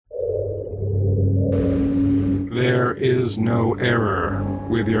There is no error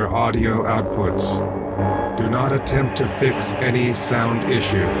with your audio outputs. Do not attempt to fix any sound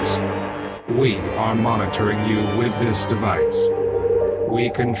issues. We are monitoring you with this device.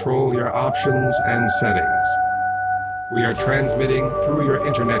 We control your options and settings. We are transmitting through your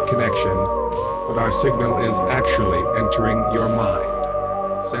internet connection, but our signal is actually entering your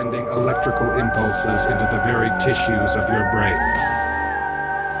mind, sending electrical impulses into the very tissues of your brain.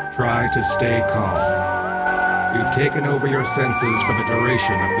 Try to stay calm. We've taken over your senses for the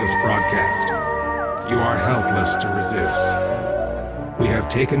duration of this broadcast. You are helpless to resist. We have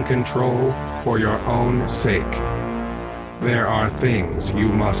taken control for your own sake. There are things you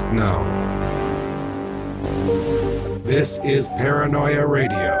must know. This is Paranoia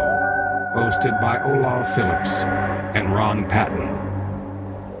Radio, hosted by Olaf Phillips and Ron Patton.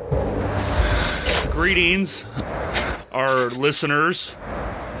 Greetings, our listeners,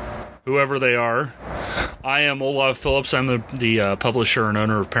 whoever they are. I am Olaf Phillips. I'm the publisher and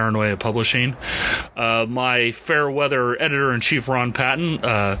owner of Paranoia Publishing. My fair weather editor-in-chief, Ron Patton,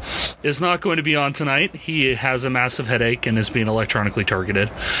 is not going to be on tonight. He has a massive headache and is being electronically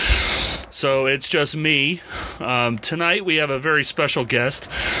targeted. So it's just me. Tonight we have a very special guest,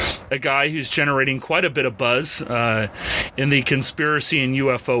 a guy who's generating quite a bit of buzz in the conspiracy and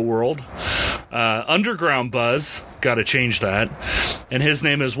UFO world. Underground buzz. Got to change that. And his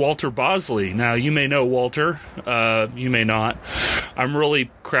name is Walter Bosley. Now, you may know Walter. You may not. I'm really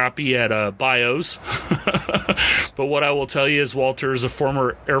crappy at bios. But what I will tell you is Walter is a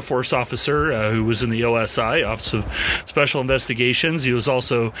former Air Force officer who was in the OSI, Office of Special Investigations. He was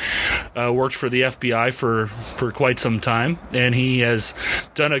also worked for the FBI for quite some time. And he has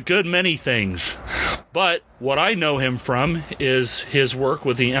done a good many things. But what I know him from is his work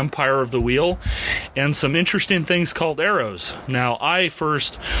with the Empire of the Wheel and some interesting things called arrows. Now, I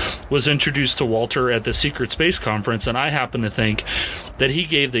first was introduced to Walter at the Secret Space Conference, and I happen to think that he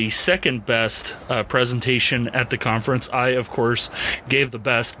gave the second best presentation at the conference. I, of course, gave the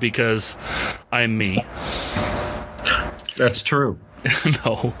best because I'm me. That's true.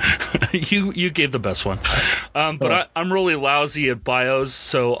 No, you gave the best one. But I'm really lousy at bios,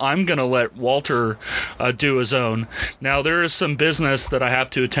 so I'm going to let Walter do his own. Now, there is some business that I have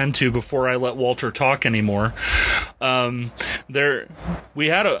to attend to before I let Walter talk anymore. I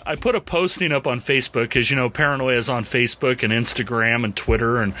put a posting up on Facebook, because, you know, Paranoia is on Facebook and Instagram and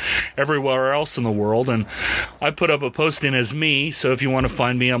Twitter and everywhere else in the world. And I put up a posting as me, so if you want to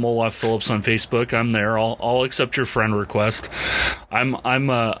find me, I'm Olaf Phillips on Facebook. I'm there. I'll accept your friend request. I'm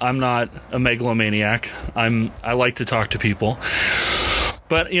not a megalomaniac. I like to talk to people.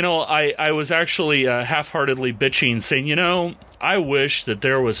 But, you know, I was actually half-heartedly bitching, saying, you know, I wish that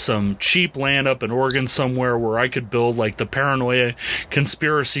there was some cheap land up in Oregon somewhere where I could build, like, the Paranoia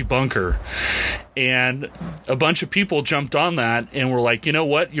conspiracy bunker. And a bunch of people jumped on that and were like, you know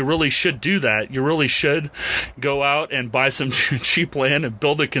what, you really should do that. You really should go out and buy some cheap land and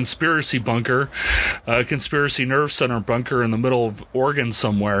build a conspiracy bunker, a conspiracy nerve center bunker in the middle of Oregon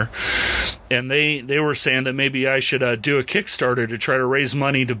somewhere. And they were saying that maybe I should do a Kickstarter to try to raise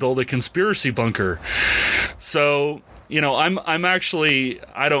money to build a conspiracy bunker. So, you know, I'm actually,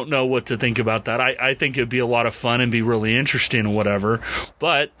 I don't know what to think about that. I think it'd be a lot of fun and be really interesting and whatever.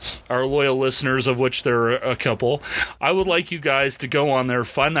 But our loyal listeners, of which there are a couple, I would like you guys to go on there,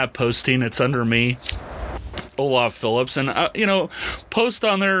 find that posting. It's under me, Olaf Phillips, and you know, post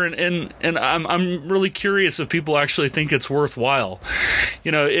on there, and I'm really curious if people actually think it's worthwhile.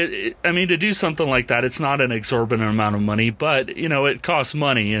 You know, I mean, to do something like that, it's not an exorbitant amount of money, but you know, it costs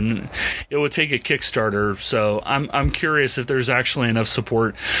money, and it would take a Kickstarter. So I'm curious if there's actually enough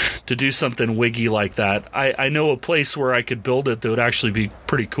support to do something wiggy like that. I know a place where I could build it that would actually be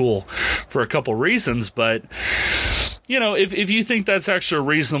pretty cool for a couple reasons, but you know, if you think that's actually a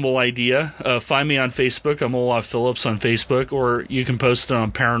reasonable idea, find me on Facebook. I'm Olaf Phillips on Facebook, or you can post it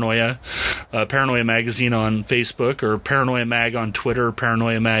on Paranoia Magazine on Facebook, or Paranoia Mag on Twitter,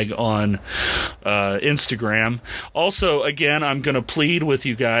 Paranoia Mag on Instagram. Also, again, I'm going to plead with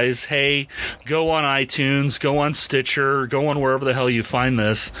you guys, hey, go on iTunes, go on Stitcher, go on wherever the hell you find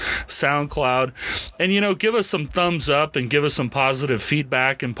this, SoundCloud, and, you know, give us some thumbs up and give us some positive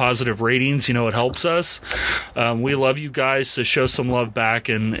feedback and positive ratings. You know, it helps us. We love you guys to show some love back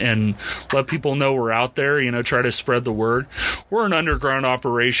and let people know we're out there, you know, try to spread the word. We're an underground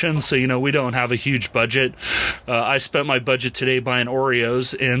operation, so, you know, we don't have a huge budget. I spent my budget today buying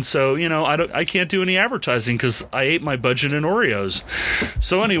Oreos, and so, you know, I can't do any advertising because I ate my budget in Oreos.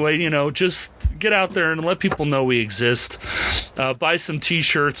 So anyway, you know, just get out there and let people know we exist. Buy some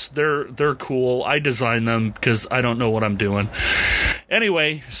t-shirts. They're cool. I design them because I don't know what I'm doing.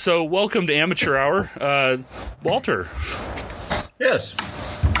 Anyway, so welcome to Amateur Hour. Walter. Yes.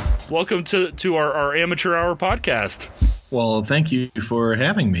 Welcome to our Amateur Hour podcast. Well, thank you for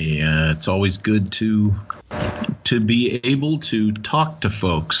having me. It's always good to be able to talk to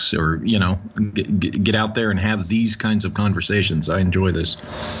folks, or get out there and have these kinds of conversations. I enjoy this.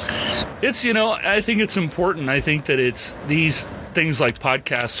 It's I think it's important. I think that it's these things like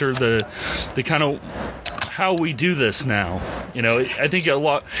podcasts are the kind of how we do this now. I think a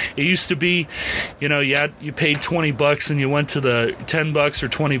lot. It used to be, you paid $20 and you went to the $10 or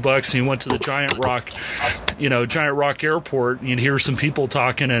 $20 and you went to the Giant Rock Airport and you'd hear some people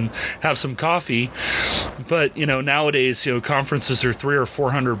talking and have some coffee. But nowadays, conferences are $300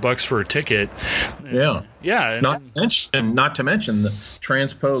 or $400 for a ticket. Yeah. Yeah. Not to mention the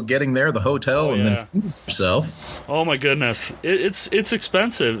transpo, getting there, the hotel, and then feeding yourself. Oh my goodness, it's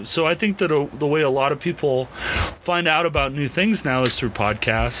expensive. So I think that the way a lot of people find out about new things now is through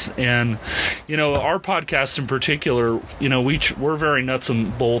podcasts. And our podcast in particular, we're very nuts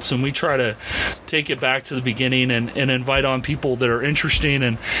and bolts, and we try to take it back to the beginning and invite on people that are interesting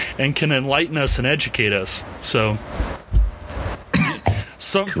and can enlighten us and educate us. So.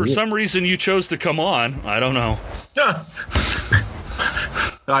 Cool. For some reason you chose to come on. I don't know. Yeah.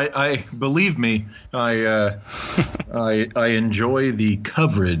 I believe me. I enjoy the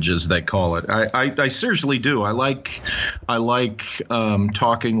coverage, as they call it. I seriously do. I like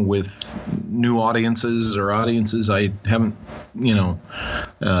talking with new audiences or audiences I haven't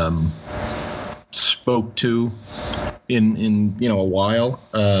spoke to in a while.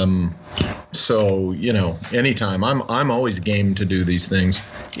 So, anytime. I'm always game to do these things.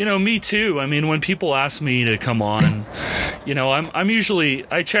 Me too. I mean, when people ask me to come on, I'm usually,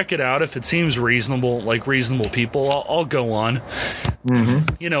 I check it out. If it seems reasonable, like reasonable people, I'll go on,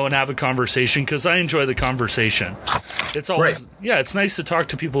 and have a conversation, because I enjoy the conversation. It's always, right. Yeah, it's nice to talk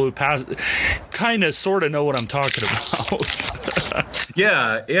to people who kind of sort of know what I'm talking about.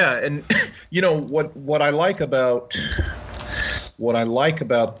 Yeah. And what I like about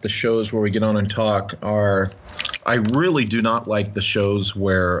the shows where we get on and talk are, I really do not like the shows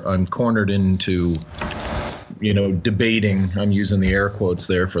where I'm cornered into, debating. I'm using the air quotes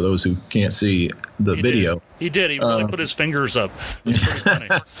there for those who can't see the video. He did. He really put his fingers up. It's pretty funny.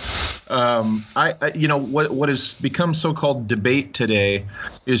 What has become so-called debate today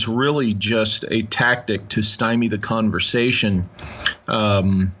is really just a tactic to stymie the conversation.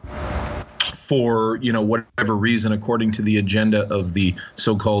 For whatever reason, according to the agenda of the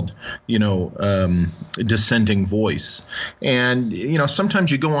so-called dissenting voice. And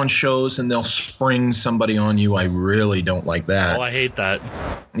sometimes you go on shows and they'll spring somebody on you. I really don't like that. Oh, I hate that.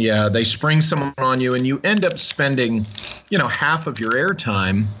 Yeah, they spring someone on you, and you end up spending half of your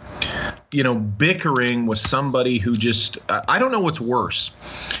airtime bickering with somebody who just, I don't know what's worse,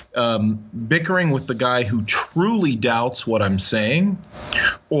 bickering with the guy who truly doubts what I'm saying,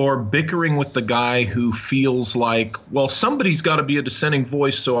 or bickering with the guy who feels like, well, somebody's got to be a dissenting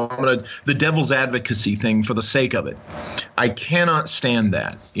voice, so I'm going to, the devil's advocacy thing for the sake of it. I cannot stand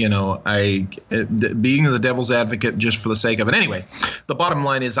that, being the devil's advocate just for the sake of it. Anyway, the bottom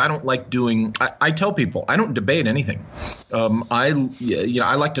line is I don't like doing, I tell people, I don't debate anything. I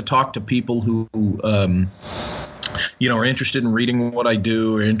like to talk to people who are interested in reading what I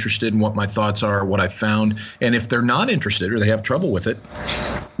do, or interested in what my thoughts are, what I found. And if they're not interested or they have trouble with it,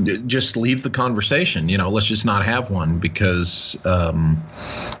 just leave the conversation. Let's just not have one, because, and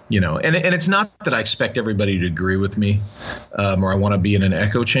it's not that I expect everybody to agree with me, or I want to be in an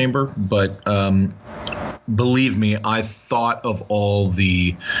echo chamber, but believe me, I've thought of all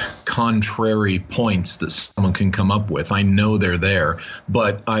the contrary points that someone can come up with. I know they're there,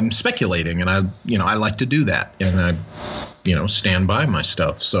 but I'm speculating, and I like to do that, and I stand by my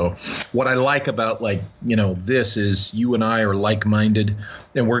stuff. So what I like about this is you and I are like-minded,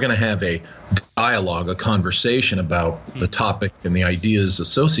 and we're going to have a dialogue, a conversation about the topic and the ideas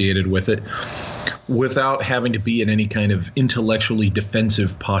associated with it, without having to be in any kind of intellectually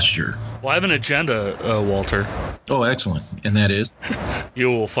defensive posture. Well, I have an agenda, Walter. Oh, excellent. And that is? You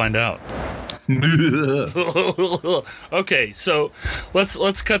will find out. Okay, so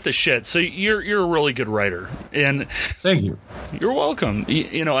let's cut the shit. So you're a really good writer, and thank you. You're welcome.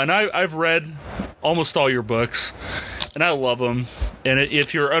 And I've read almost all your books, and I love them. And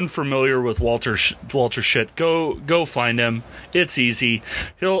if you're unfamiliar with Walter shit, go find him. It's easy.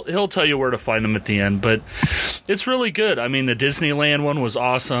 He'll tell you where to find him at the end. But it's really good. I mean, the Disneyland one was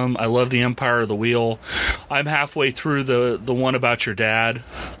awesome. I love the Empire of the Wheel. I'm halfway through the one about your dad,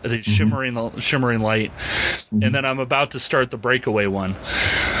 the Shimmering Light, and then I'm about to start the Breakaway one.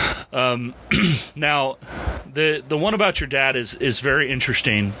 Now, the one about your dad is very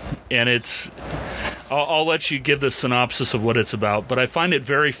interesting, and I'll let you give the synopsis of what it's about, but I find it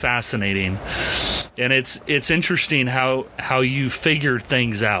very fascinating, and it's interesting how you figured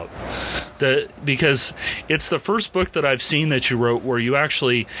things out. Because it's the first book that I've seen that you wrote where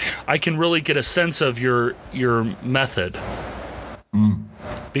I can really get a sense of your method.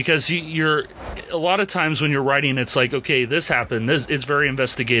 Because you're a lot of times when you're writing, it's like, okay, this happened. It's very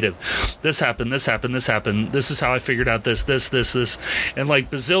investigative. This happened. This happened. This happened. This is how I figured out this, and like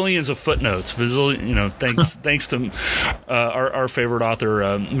bazillions of footnotes. Thanks to our favorite author,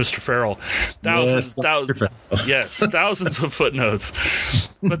 Mr. Farrell. Thousands of footnotes.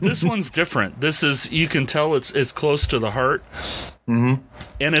 But this one's different. This is, you can tell it's close to the heart, and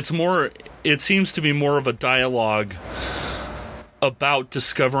it's more. It seems to be more of a dialogue about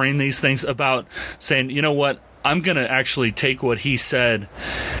discovering these things, about saying, you know what, I'm going to actually take what he said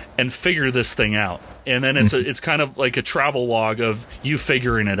and figure this thing out. And then it's kind of like a travel log of you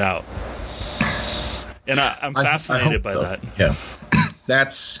figuring it out. And I'm fascinated by that. Yeah.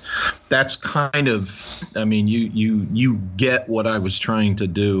 That's kind of, I mean, you get what I was trying to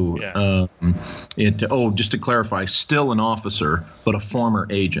do. Yeah. Just to clarify, still an officer, but a former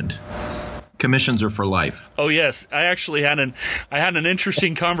agent. Commissions are for life. Oh yes, I actually had an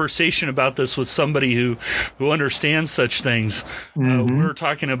interesting conversation about this with somebody who understands such things. We were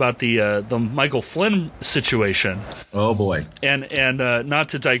talking about the Michael Flynn situation. Oh boy! And not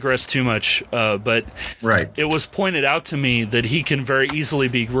to digress too much, but right, it was pointed out to me that he can very easily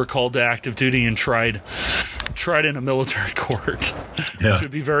be recalled to active duty and tried in a military court, which would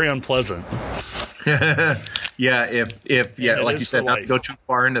be very unpleasant. Yeah, if like you said, not to go too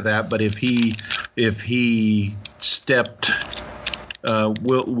far into that, but if he stepped,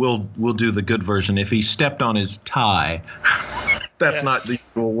 we'll do the good version. If he stepped on his tie, that's not the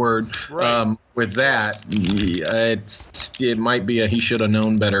usual word. Right. With that, it might be a he should have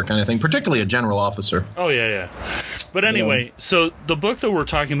known better kind of thing, particularly a general officer. Oh yeah. But anyway, so the book that we're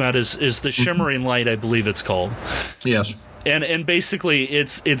talking about is The Shimmering Light, I believe it's called. Yes. And basically,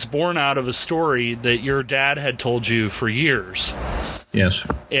 it's born out of a story that your dad had told you for years. Yes.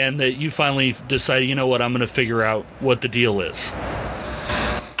 And that you finally decided, you know what, I'm going to figure out what the deal is.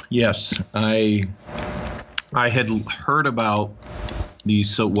 Yes, I had heard about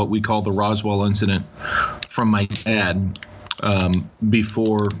what we call the Roswell incident from my dad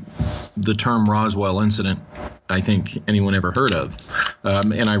before the term Roswell incident I think anyone ever heard of,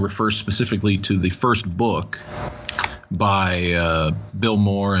 and I refer specifically to the first book by Bill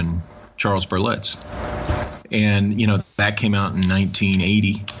Moore and Charles Berlitz. And, that came out in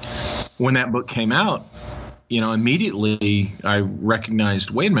 1980. When that book came out, immediately I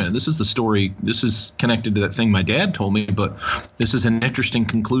recognized, wait a minute, this is the story. This is connected to that thing my dad told me, but this is an interesting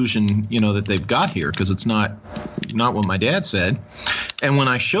conclusion, that they've got here, because it's not what my dad said. And when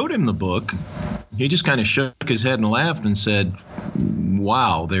I showed him the book, he just kind of shook his head and laughed and said,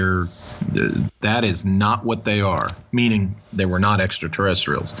 wow, that is not what they are, meaning they were not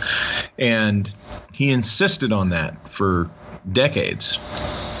extraterrestrials. And he insisted on that for decades,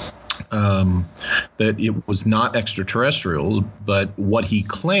 that it was not extraterrestrials, but what he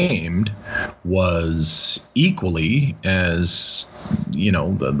claimed was equally as,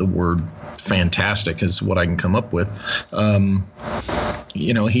 the word fantastic is what I can come up with.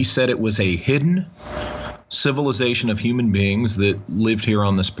 He said it was a hidden civilization of human beings that lived here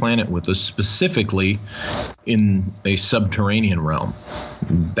on this planet with us, specifically in a subterranean realm.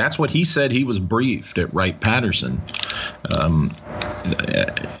 That's what he said he was briefed at Wright-Patterson.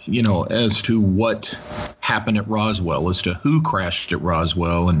 As to what happened at Roswell, as to who crashed at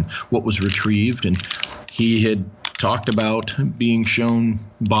Roswell and what was retrieved. And he had talked about being shown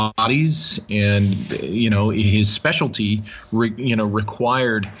bodies, and, his specialty,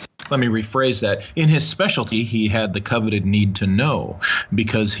 required. Let me rephrase that. In his specialty, he had the coveted need to know,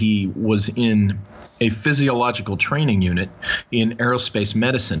 because he was in a physiological training unit in aerospace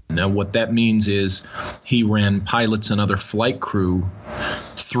medicine. Now, what that means is he ran pilots and other flight crew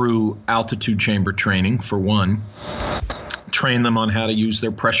through altitude chamber training, for one, train them on how to use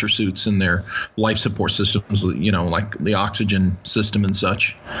their pressure suits and their life support systems, like the oxygen system and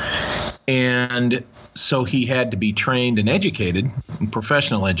such. And so he had to be trained and educated in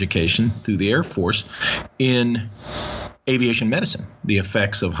professional education through the Air Force in aviation medicine, the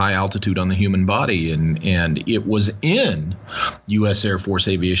effects of high altitude on the human body. And it was in U.S. Air Force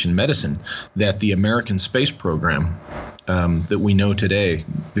aviation medicine that the American space program that we know today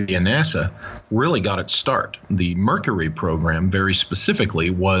via NASA really got its start. The Mercury program, very specifically,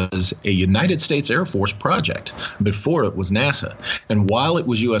 was a United States Air Force project before it was NASA. And while it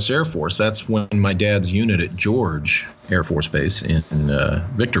was U.S. Air Force, that's when my dad's unit at George Air Force Base in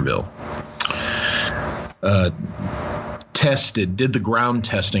Victorville did the ground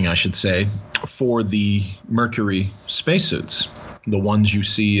testing, I should say, for the Mercury spacesuits, the ones you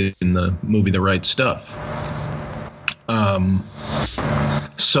see in the movie The Right Stuff.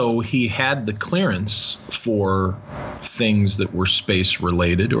 So he had the clearance for things that were space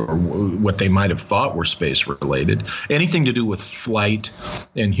related, or what they might have thought were space related, anything to do with flight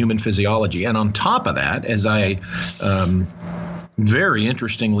and human physiology. And on top of that, as I very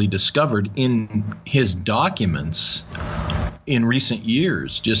interestingly discovered in his documents in recent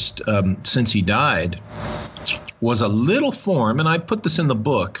years, just since he died, was a little form, and I put this in the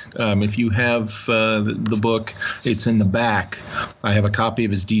book. If you have the book, it's in the back. I have a copy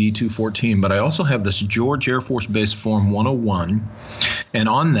of his DD-214, but I also have this George Air Force Base Form 101, and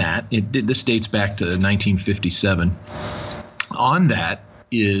on that, this dates back to 1957. On that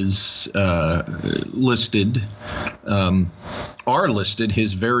is listed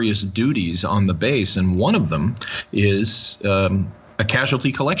his various duties on the base, and one of them is a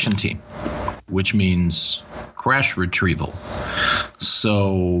casualty collection team, which means crash retrieval.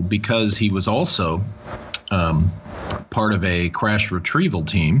 So because he was also part of a crash retrieval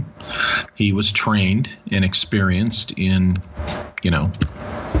team, he was trained and experienced in,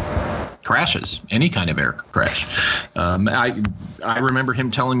 crashes, any kind of air crash. I remember him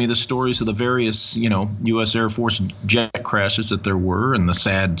telling me the stories of the various, U.S. Air Force jet crashes that there were, and the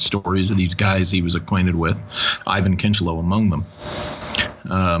sad stories of these guys he was acquainted with, Ivan Kinchlow among them.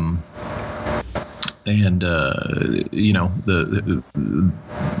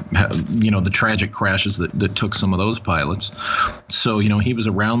 The tragic crashes that took some of those pilots. So, he was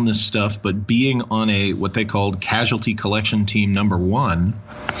around this stuff, but being on what they called Casualty Collection Team Number 1,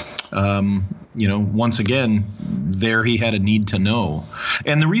 once again, there he had a need to know.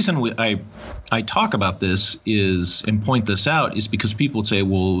 And the reason I talk about this and point this out is because people would say,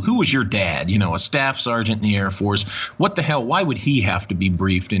 well, who was your dad? A staff sergeant in the Air Force. What the hell? Why would he have to be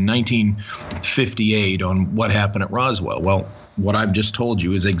briefed in 1958 on what happened at Roswell? Well, what I've just told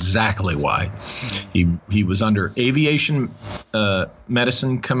you is exactly why. He was under Aviation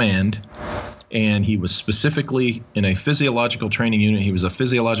Medicine Command, and he was specifically in a physiological training unit. He was a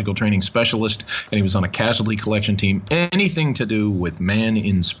physiological training specialist, and he was on a casualty collection team. Anything to do with man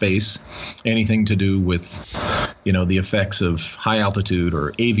in space, anything to do with, the effects of high altitude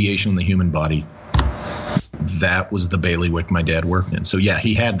or aviation on the human body, that was the bailiwick my dad worked in. So, yeah,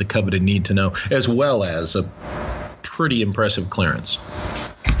 he had the coveted need to know, as well as a pretty impressive clearance.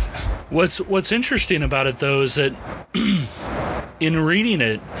 What's interesting about it, though, is that in reading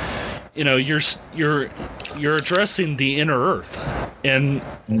it, you're addressing the inner Earth, and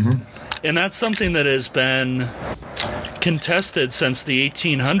that's something that has been contested since the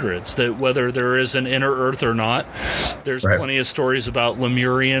 1800s, that whether there is an inner Earth or not. There's plenty of stories about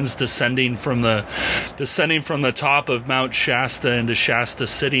Lemurians descending from the top of Mount Shasta into Shasta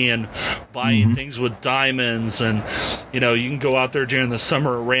City and buying things with diamonds, and you can go out there during the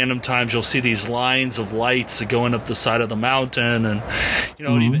summer at random times. You'll see these lines of lights going up the side of the mountain, and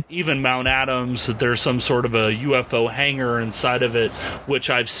even Mount Adams, that there's some sort of a UFO hangar inside of it, which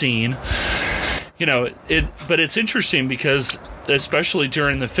I've seen. But it's interesting because, especially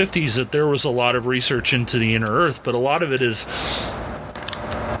during the 50s, that there was a lot of research into the inner Earth, but a lot of it is,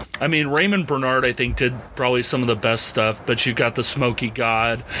 Raymond Bernard, I think, did probably some of the best stuff, but you've got the Smoky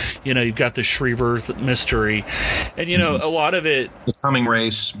God, you've got the Shriever mystery, and, a lot of it... The Coming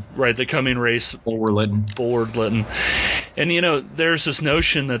Race. Right, the Coming Race. Bulwer Lytton. And, there's this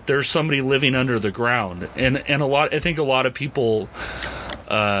notion that there's somebody living under the ground, and I think a lot of people...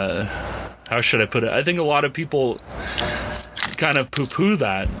 how should I put it? I think a lot of people kind of poo-poo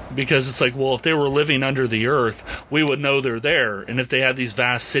that, because it's like, well, if they were living under the earth, we would know they're there, and if they had these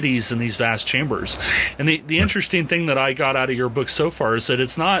vast cities and these vast chambers. And the interesting thing that I got out of your book so far is that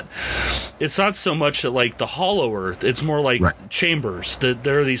it's not so much that like the hollow earth, it's more like chambers, that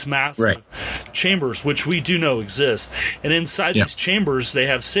there are these massive chambers, which we do know exist, and inside these chambers they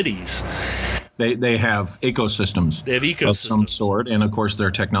have cities. They have ecosystems. They have ecosystems of some sort, and of course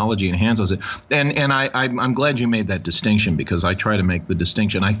their technology enhances it. And I'm glad you made that distinction, because I try to make the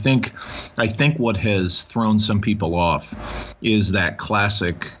distinction. I think what has thrown some people off is that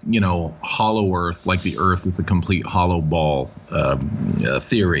classic, hollow Earth, like the Earth is a complete hollow ball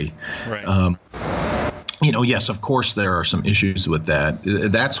theory. Right. Yes, of course there are some issues with that.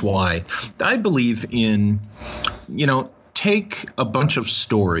 That's why I believe in, take a bunch of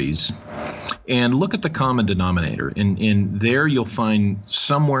stories and look at the common denominator. And there you'll find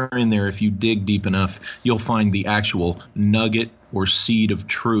somewhere in there, if you dig deep enough, you'll find the actual nugget or seed of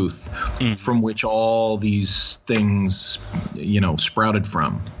truth from which all these things, sprouted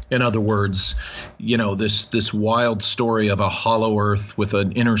from. In other words, this wild story of a hollow earth with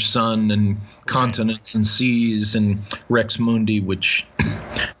an inner sun and continents and seas and Rex Mundi, which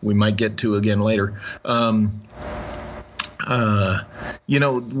we might get to again later.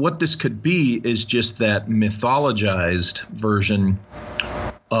 What this could be is just that mythologized version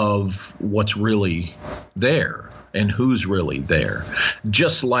of what's really there and who's really there.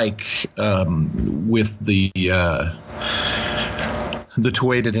 Just like with the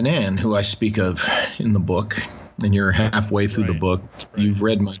Tuatha-De-Danann, who I speak of in the book, and you're halfway through the book. You've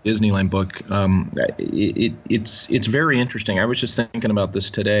read my Disneyland book. It's very interesting. I was just thinking about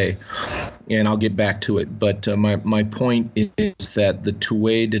this today, and I'll get back to it. But my point is that the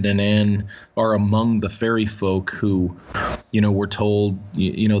Tuatha-De-Danann are among the fairy folk who, we're told,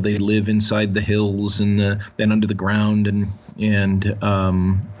 they live inside the hills and then under the ground, and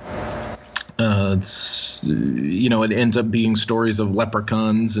it ends up being stories of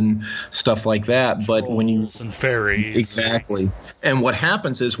leprechauns and stuff like that. But Trolls when you and fairies, exactly, and what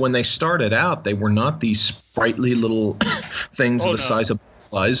happens is when they started out, they were not these sprightly little things the size of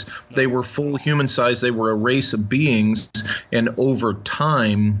butterflies. No. They were full human size. They were a race of beings, and over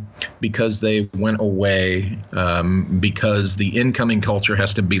time, because they went away, because the incoming culture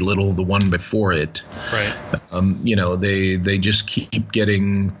has to belittle the one before it. Right. They just keep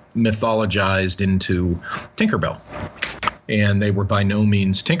getting mythologized into Tinkerbell. And they were by no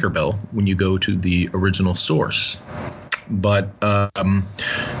means Tinkerbell when you go to the original source. But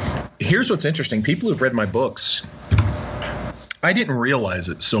here's what's interesting. People who've read my books, I didn't realize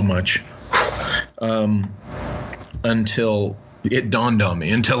it so much until it dawned on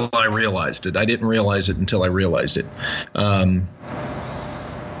me, until I realized it. I didn't realize it until I realized it. The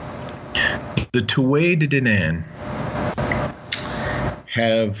Tuatha-De-Danann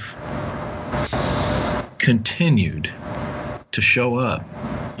have continued to show up.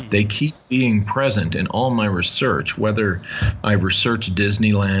 They keep being present in all my research, whether I researched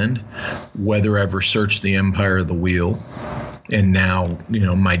Disneyland, whether I've researched the Empire of the Wheel, and now,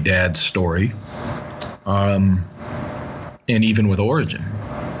 my dad's story, and even with Origin.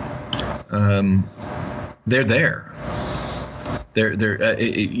 They're there. They're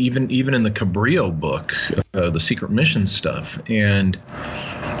even in the Cabrillo book, the Secret Mission stuff, and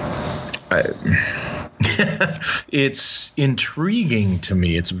it's intriguing to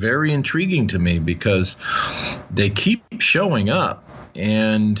me. It's very intriguing to me because they keep showing up,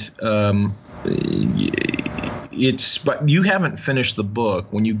 and but you haven't finished the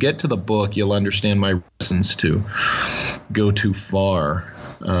book. When you get to the book, you'll understand my reasons to go too far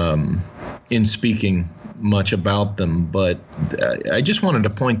in speaking much about them. But I just wanted to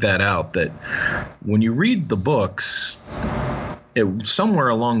point that out, that when you read the books, somewhere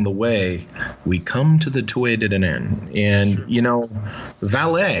along the way, we come to the Tuatha-De-Danann. And,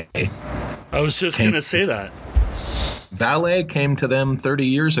 Valet. I was just going to say that. Valet came to them 30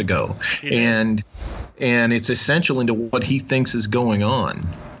 years ago. And it's essential into what he thinks is going on.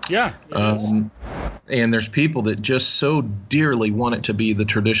 Yeah. And there's people that just so dearly want it to be the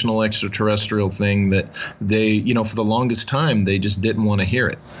traditional extraterrestrial thing that they, for the longest time, they just didn't want to hear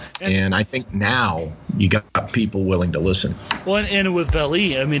it. And I think now you got people willing to listen. Well, and with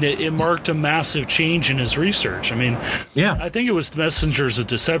Vallée, it marked a massive change in his research. Yeah. I think it was Messengers of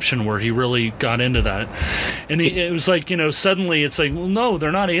Deception where he really got into that. And it was like, suddenly it's like, well, no,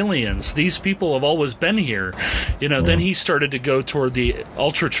 they're not aliens. These people have always been here. Then he started to go toward the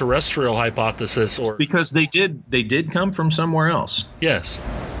ultra-terrestrial hypothesis, because they did come from somewhere else. Yes.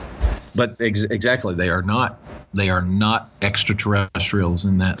 But exactly, they are not extraterrestrials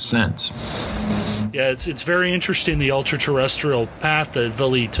in that sense. Yeah, it's very interesting, the ultra-terrestrial path that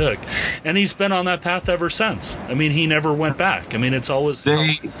Vallée took. And he's been on that path ever since. he never went back. It's always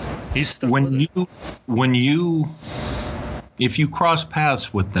he's stuck with it. If you cross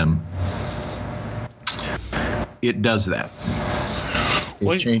paths with them, it does that.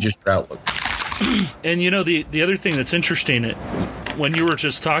 It changes your outlook. And the other thing that's interesting, when you were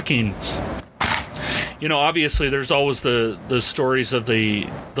just talking, obviously there's always the stories of the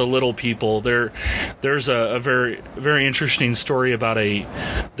little people. There's a very, very interesting story about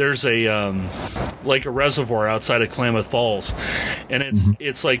there's a reservoir outside of Klamath Falls, and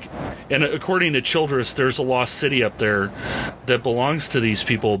it's like, and according to Childress, there's a lost city up there that belongs to these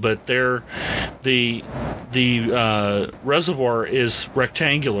people, but the reservoir is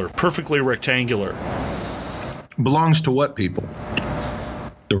rectangular, perfectly rectangular. Belongs to what people?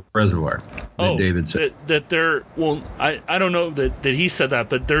 The reservoir. David said that there. Well, I don't know that he said that,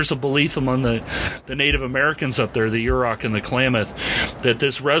 but there's a belief among the Native Americans up there, the Yurok and the Klamath, that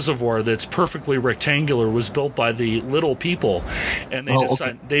this reservoir that's perfectly rectangular was built by the Little People, and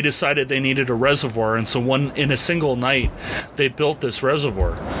they decided they needed a reservoir, and so in a single night they built this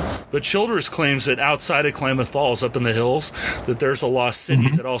reservoir. But Childress claims that outside of Klamath Falls, up in the hills, that there's a lost city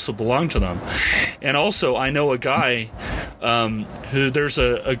that also belonged to them. And also, I know a guy who there's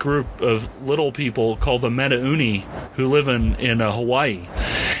a group of Little People called the Menauni who live in Hawaii,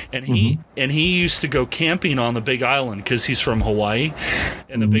 and he used to go camping on the Big Island because he's from Hawaii,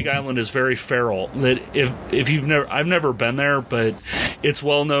 and the Big Island is very feral. That if I've never been there, but it's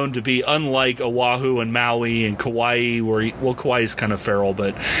well known to be unlike Oahu and Maui and Kauai, Kauai is kind of feral,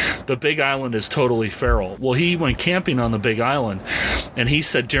 but the Big Island is totally feral. Well, he went camping on the Big Island, and he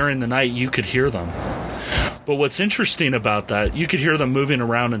said during the night you could hear them. But what's interesting about that, you could hear them moving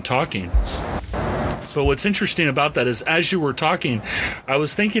around and talking. But what's interesting about that is, as you were talking, I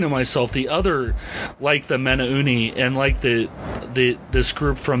was thinking to myself, the other, like the Menauni and like this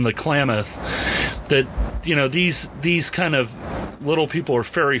group from the Klamath, that these kind of Little People or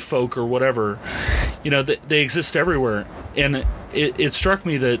fairy folk or whatever, they exist everywhere. And it struck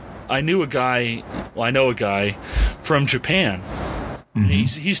me that I know a guy from Japan.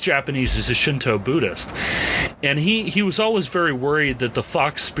 He's Japanese. He's a Shinto Buddhist, and he was always very worried that the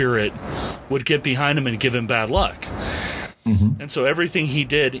fox spirit would get behind him and give him bad luck. And so everything he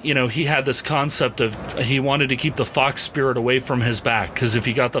did, he had this concept of he wanted to keep the fox spirit away from his back, because if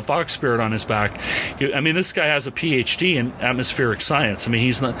he got the fox spirit on his back, this guy has a PhD in atmospheric science.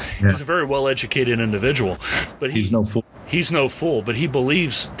 He's a very well-educated individual, but he's no fool. He's no fool, but he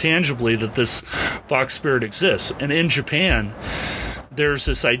believes tangibly that this fox spirit exists. And in Japan, there's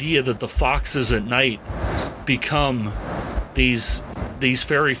this idea that the foxes at night become these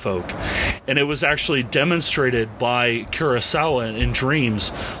fairy folk, and it was actually demonstrated by Kurosawa in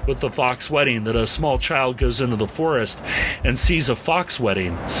Dreams with the fox wedding, that a small child goes into the forest and sees a fox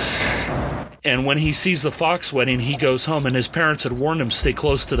wedding. And when he sees the fox wedding, he goes home, and his parents had warned him, stay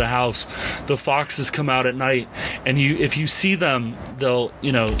close to the house. The foxes come out at night, and if you see them,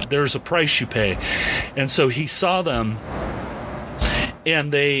 there's a price you pay. And so he saw them,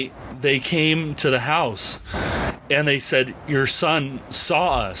 and they came to the house, and they said, your son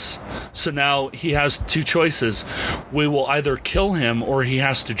saw us, so now he has two choices. We will either kill him or he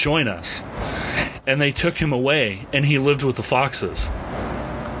has to join us. And they took him away, and he lived with the foxes.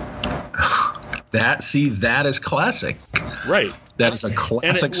 That is classic. Right. That's a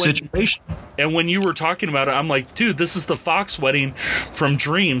classic situation. And when you were talking about it, I'm like, dude, this is the fox wedding from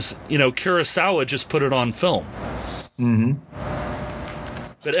Dreams. Kurosawa just put it on film.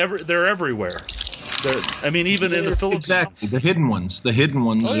 But they're everywhere. Even in the Philippines. Exactly. The hidden ones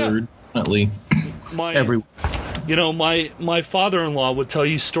are definitely everywhere. My father-in-law would tell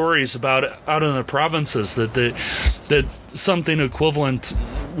you stories about out in the provinces that something equivalent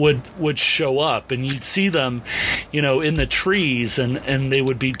would show up, and you'd see them, in the trees, and they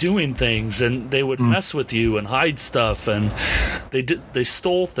would be doing things, and they would mess with you and hide stuff, and they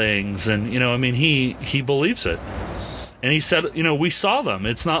stole things, and he believes it. And he said, we saw them.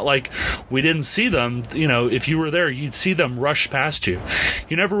 It's not like we didn't see them. If you were there, you'd see them rush past you.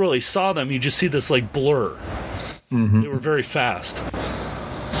 You never really saw them. You just see this blur. They were very fast.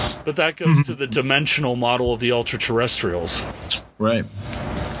 But that goes to the dimensional model of the ultra-terrestrials. Right.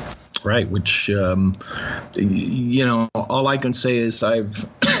 Which, all I can say is I've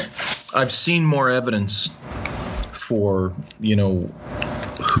seen more evidence for,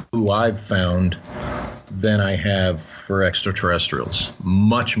 who I've found than I have for extraterrestrials.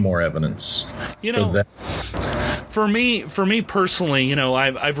 Much more evidence for that. For me personally,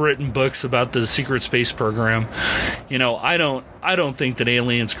 I've written books about the secret space program. I don't think that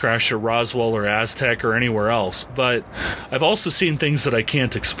aliens crashed at Roswell or Aztec or anywhere else, but I've also seen things that I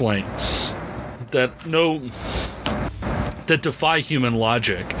can't explain, that defy human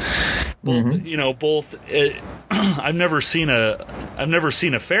logic. I've never seen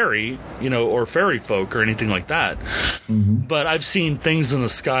a fairy, or fairy folk or anything like that. But I've seen things in the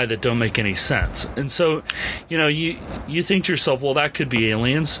sky that don't make any sense. And so, you think to yourself, well, that could be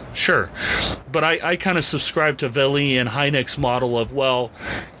aliens. Sure. But I kind of subscribe to Veli and Hynek's model of,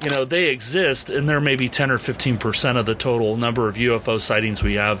 they exist, and there may be 10 or 15% of the total number of UFO sightings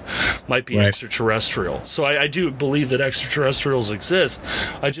we have might be extraterrestrial. So I do believe that extraterrestrials exist.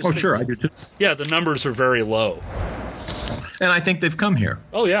 I do too. Yeah, the numbers are very low. And I think they've come here.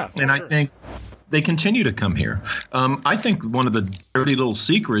 Oh, yeah. And I think they continue to come here. I think one of the dirty little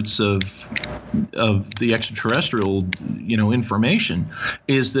secrets of the extraterrestrial, information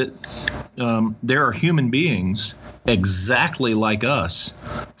is that there are human beings exactly like us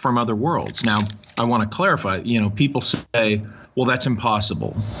from other worlds. Now, I want to clarify, people say, well, that's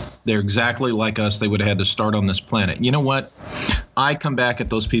impossible. They're exactly like us. They would have had to start on this planet. You know what? I come back at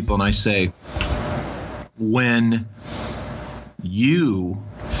those people and I say, when you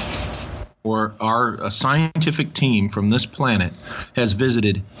or a scientific team from this planet has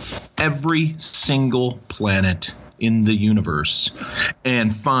visited every single planet in the universe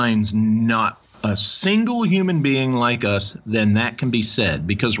and finds not a single human being like us, then that can be said.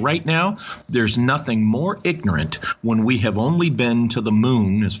 Because right now, there's nothing more ignorant when we have only been to the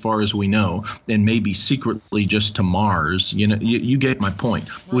moon, as far as we know, and maybe secretly just to Mars. You get my point.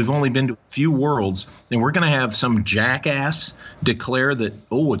 We've only been to a few worlds, and we're going to have some jackass declare that,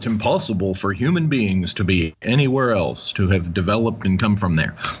 it's impossible for human beings to be anywhere else, to have developed and come from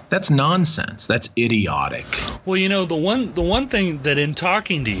there. That's nonsense. That's idiotic. Well, the one thing that in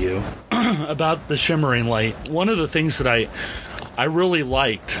talking to you about the shimmering light, one of the things that I really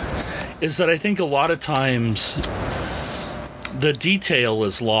liked is that I think a lot of times the detail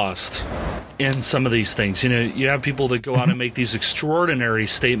is lost in some of these things. You have people that go out and make these extraordinary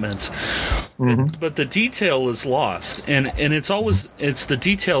statements, but the detail is lost, and it's the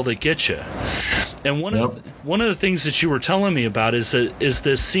detail that gets you. And one of the things that you were telling me about is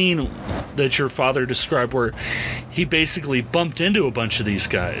this scene that your father described where he basically bumped into a bunch of these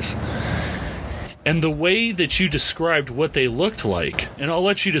guys. And the way that you described what they looked like, and I'll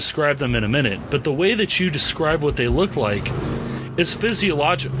let you describe them in a minute, but the way that you describe what they look like is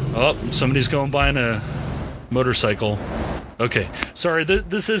physiological. Oh, somebody's going by in a motorcycle. Okay, sorry,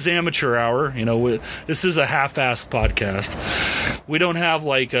 this is amateur hour. This is a half-assed podcast. We don't have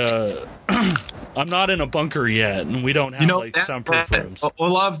I'm not in a bunker yet, and we don't have soundproof rooms.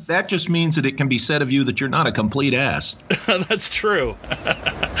 Well, that just means that it can be said of you that you're not a complete ass. That's true.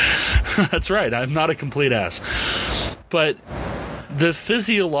 That's right. I'm not a complete ass. But the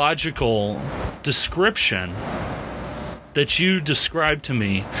physiological description that you described to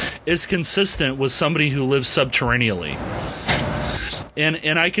me is consistent with somebody who lives subterraneally.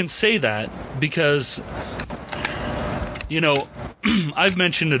 And I can say that because, I've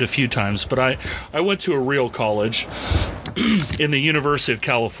mentioned it a few times, but I went to a real college in the University of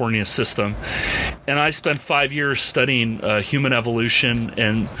California system, and I spent 5 years studying human evolution,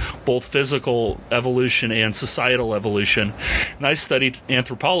 and both physical evolution and societal evolution. And I studied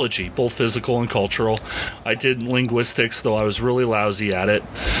anthropology, both physical and cultural. I did linguistics, though I was really lousy at it.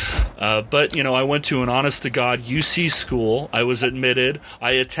 But I went to an honest-to-God UC school. I was admitted.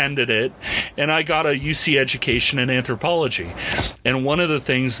 I attended it. And I got a UC education in anthropology. And one of the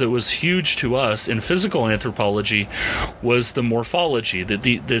things that was huge to us in physical anthropology was the morphology,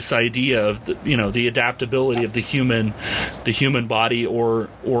 this idea of the adaptability of the human body, or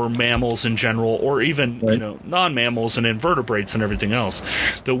mammals in general, or even non-mammals and invertebrates and everything else,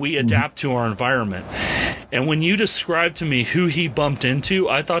 that we adapt to our environment. And when you described to me who he bumped into,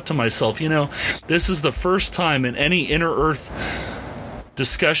 I thought to myself, this is the first time in any inner Earth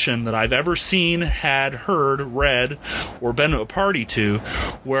discussion that I've ever seen, heard, read, or been a party to,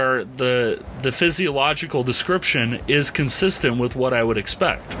 where the physiological description is consistent with what I would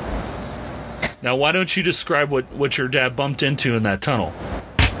expect. Now, why don't you describe what your dad bumped into in that tunnel?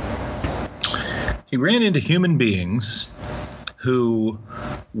 He ran into human beings who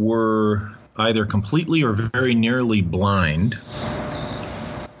were either completely or very nearly blind.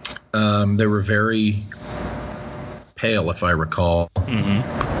 They were very pale, if I recall.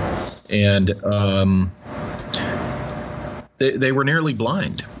 And they were nearly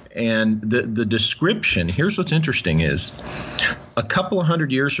blind. And the description, here's what's interesting, is a couple of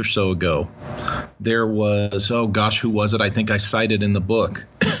 100 years or so ago, there was, who was it? I think I cited in the book.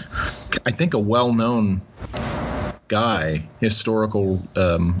 I think a well-known guy, historical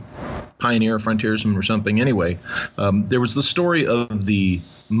pioneer, frontiersman or something. Anyway, there was the story of the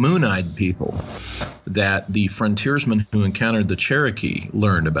Moon-eyed people that the frontiersmen who encountered the Cherokee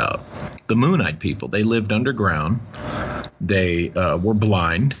learned about. The Moon-eyed people, they lived underground. They were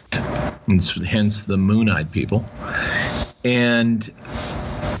blind, and hence the Moon-eyed people. And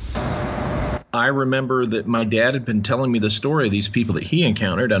I remember that my dad had been telling me the story of these people that he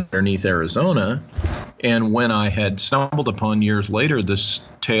encountered underneath Arizona. And when I had stumbled upon years later this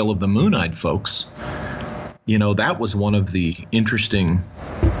tale of the Moon-eyed folks, that was one of the interesting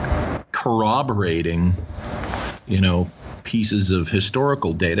corroborating, pieces of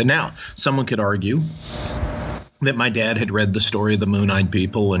historical data. Now, someone could argue that my dad had read the story of the Moon-eyed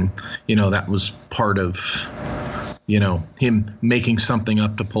people, and, that was part of, him making something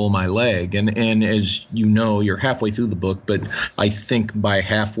up to pull my leg. And as you know, you're halfway through the book, but I think by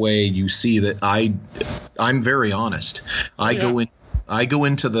halfway you see that I'm very honest. I go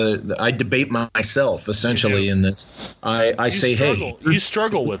into I debate myself essentially in this. I say, hey, you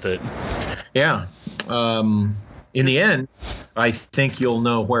struggle with it. Yeah. In the end, I think you'll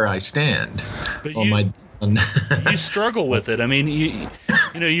know where I stand. But you struggle with it. I mean,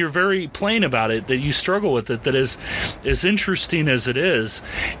 you're very plain about it, that you struggle with it. That is, as interesting as it is,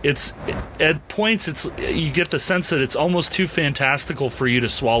 it's at points you get the sense that it's almost too fantastical for you to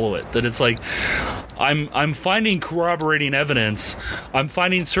swallow it. That it's like, I'm finding corroborating evidence, I'm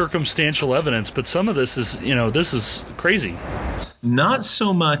finding circumstantial evidence, but some of this is crazy. Not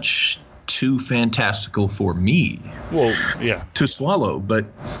so much too fantastical for me. Well, yeah, to swallow, but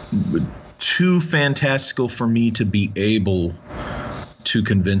too fantastical for me to be able to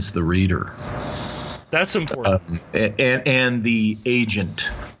convince the reader. That's important. And the agent,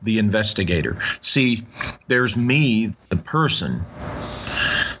 the investigator. See, there's me, the person.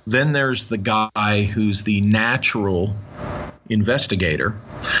 Then there's the guy who's the natural investigator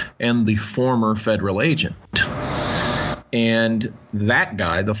and the former federal agent. And that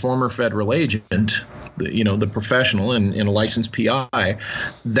guy, the former federal agent, the professional and a licensed PI,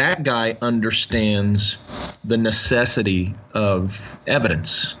 that guy understands the necessity of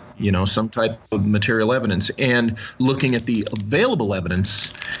evidence, some type of material evidence, and looking at the available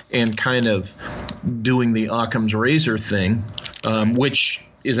evidence and kind of doing the Occam's razor thing, which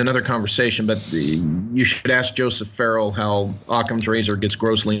is another conversation, but you should ask Joseph Farrell how Occam's razor gets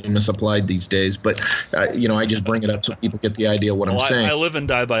grossly misapplied these days. But, I just bring it up so people get the idea of what I'm saying. I live and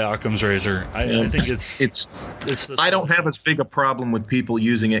die by Occam's razor. I think it's I don't have as big a problem with people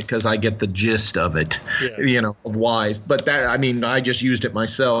using it because I get the gist of it, of why. But I just used it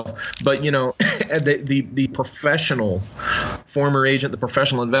myself. But, the professional former agent, the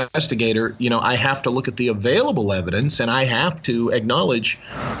professional investigator, I have to look at the available evidence, and I have to acknowledge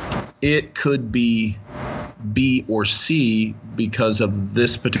it could be B or C because of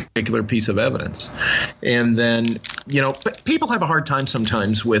this particular piece of evidence. And then, people have a hard time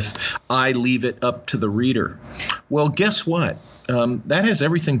sometimes with, I leave it up to the reader. Well, guess what? That has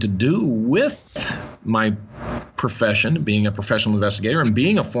everything to do with my profession, being a professional investigator and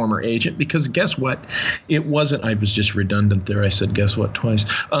being a former agent, because guess what? It wasn't, I was just redundant there. I said, guess what, twice.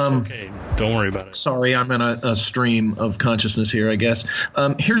 It's okay. Don't worry about it. Sorry, I'm in a stream of consciousness here, I guess.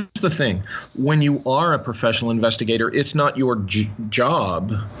 Here's the thing. When you are a professional investigator, it's not your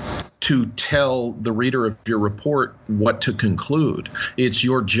job to tell the reader of your report what to conclude. It's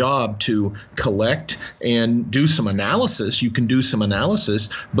your job to collect and do some analysis. You can do some analysis,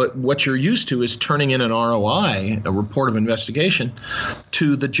 but what you're used to is turning in an ROI, a report of investigation,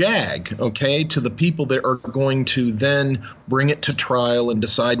 to the JAG, okay, to the people that are going to then bring it to trial and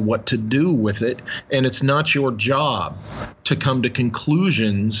decide what to do with it. And it's not your job to come to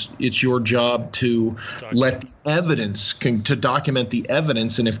conclusions. It's your job to let the evidence, to document the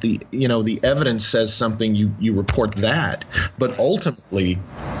evidence. And if the evidence says something, you report that. But ultimately,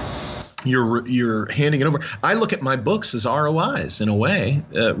 you're handing it over. I look at my books as ROIs in a way,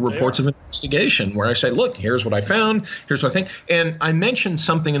 reports of investigation, where I say, look, here's what I found, here's what I think. And I mentioned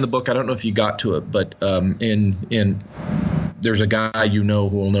something in the book. I don't know if you got to it, but in there's a guy who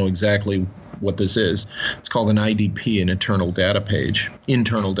will know exactly what this is. It's called an IDP, an internal data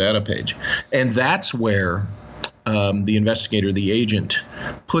page. And that's where the investigator, the agent,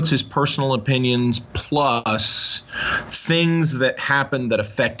 puts his personal opinions plus things that happened that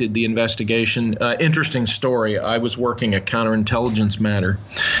affected the investigation. Interesting story. I was working a counterintelligence matter,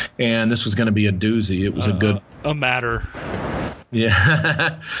 and this was going to be a doozy. It was a matter.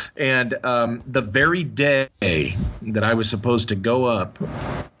 Yeah. And the very day that I was supposed to go up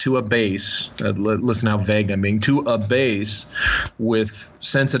to a base, listen how vague I'm being, to a base with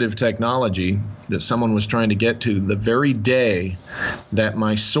sensitive technology that someone was trying to get to, the very day that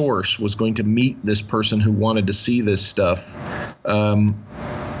my source was going to meet this person who wanted to see this stuff,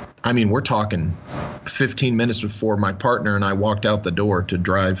 we're talking 15 minutes before my partner and I walked out the door to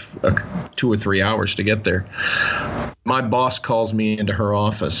drive 2 or 3 hours to get there. My boss calls me into her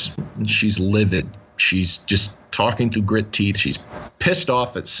office, and she's livid. She's just talking through grit teeth. She's pissed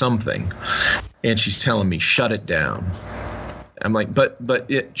off at something, and she's telling me, shut it down. I'm like, but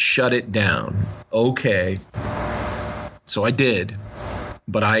shut it down. Okay. So I did,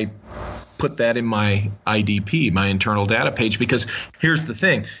 but I put that in my IDP, my internal data page, because here's the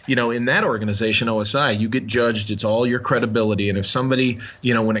thing, in that organization, OSI, you get judged. It's all your credibility. And if somebody,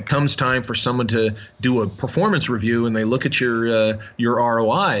 when it comes time for someone to do a performance review and they look at your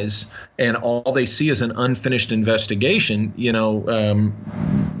ROIs and all they see is an unfinished investigation,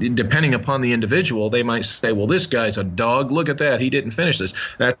 depending upon the individual, they might say, well, this guy's a dog. Look at that. He didn't finish this.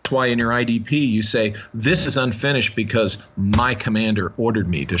 That's why in your IDP, you say, this is unfinished because my commander ordered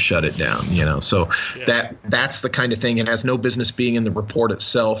me to shut it down. So that's the kind of thing. It has no business being in the report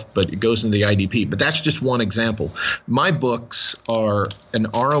itself, but it goes into the IDP. But that's just one example. My books are an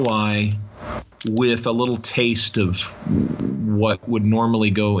ROI with a little taste of what would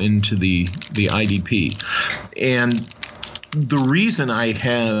normally go into the IDP. And the reason I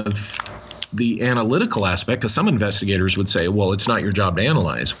have the analytical aspect, because some investigators would say, well, it's not your job to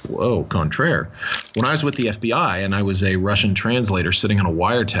analyze. Whoa, contraire. When I was with the FBI and I was a Russian translator sitting on a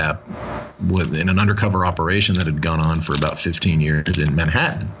wiretap in an undercover operation that had gone on for about 15 years in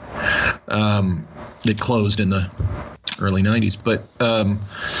Manhattan, it closed in the early 90s. But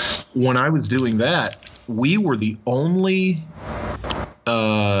when I was doing that, we were the only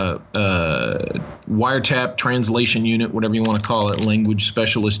wiretap translation unit, whatever you want to call it, language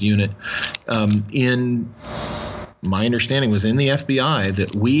specialist unit, in my understanding was in the FBI,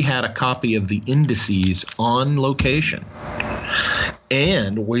 that we had a copy of the indices on location.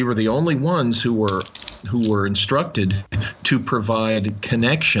 And we were the only ones who were instructed to provide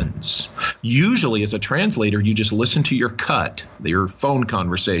connections. Usually as a translator, you just listen to your cut, your phone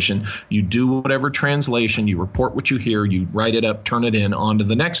conversation, you do whatever translation, you report what you hear, you write it up, turn it in, on to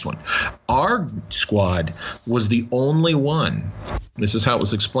the next one. Our squad was the only one, this is how it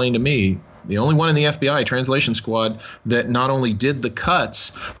was explained to me, the only one in the FBI translation squad that not only did the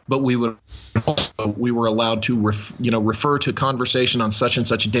cuts, but we were allowed to refer to conversation on such and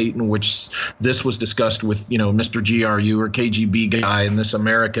such a date in which this was discussed with Mr. GRU or KGB guy and this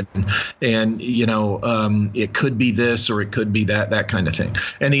American, and it could be this or it could be that kind of thing.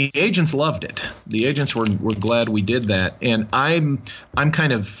 And the agents loved it. The agents were glad we did that. And I'm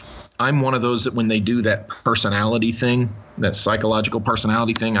one of those that when they do that personality thing, that psychological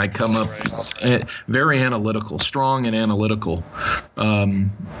personality thing, I come up very analytical, strong and analytical.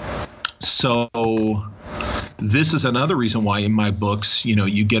 So this is another reason why in my books,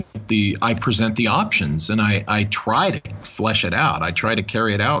 you get I present the options and I try to flesh it out. I try to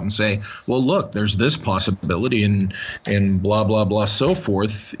carry it out and say, well, look, there's this possibility and blah, blah, blah, so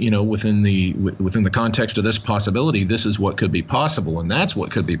forth, within the context of this possibility, this is what could be possible. And that's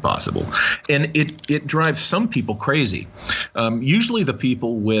what could be possible. And it drives some people crazy. Usually the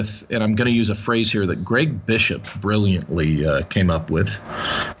people with, and I'm going to use a phrase here that Greg Bishop brilliantly came up with,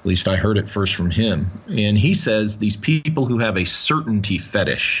 at least I heard it first from him. And he says these people who have a certainty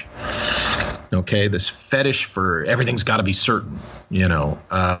fetish, okay, this fetish for everything's got to be certain,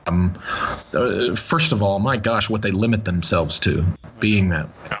 first of all, my gosh, what they limit themselves to being that.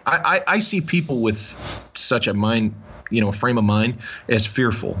 I see people with such a mind, a frame of mind as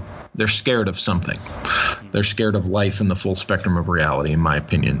fearful. They're scared of something. They're scared of life and the full spectrum of reality, in my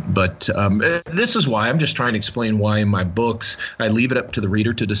opinion. But this is why I'm just trying to explain why in my books I leave it up to the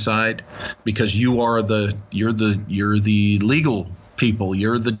reader to decide, because you're the legal people,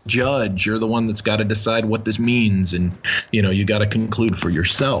 you're the judge, you're the one that's got to decide what this means, and you got to conclude for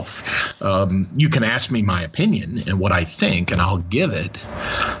yourself. You can ask me my opinion and what I think, and I'll give it,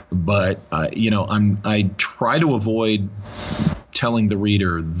 but I try to avoid telling the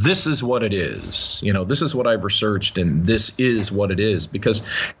reader, this is what it is, this is what I've researched and this is what it is, because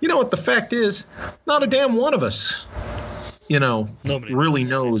what the fact is, not a damn one of us nobody really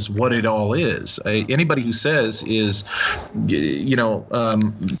knows what it all is. Anybody who says is, they're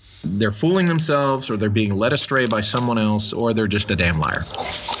fooling themselves, or they're being led astray by someone else, or they're just a damn liar.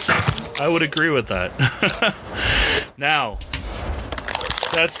 I would agree with that. Now,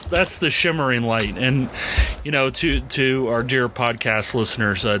 that's the shimmering light, and to our dear podcast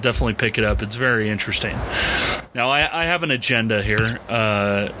listeners, definitely pick it up. It's very interesting. Now, I have an agenda here.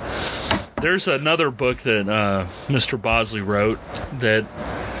 There's another book that Mr. Bosley wrote that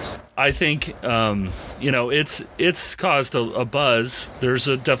I think it's caused a buzz. There's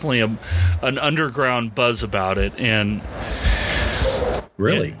definitely an underground buzz about it, and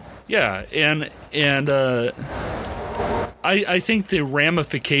really, I think the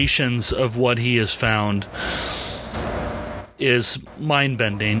ramifications of what he has found is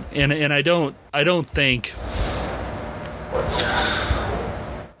mind-bending, and I don't think.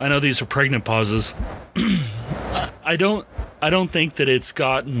 I know these are pregnant pauses. I don't think that it's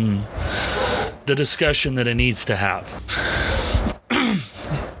gotten the discussion that it needs to have.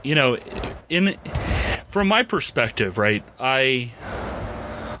 from my perspective, right, I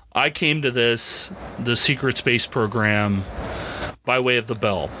came to the secret space program by way of the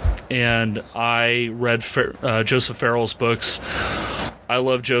Bell, and I read Joseph Farrell's books. I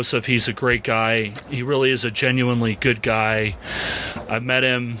love Joseph. He's a great guy. He really is a genuinely good guy. I met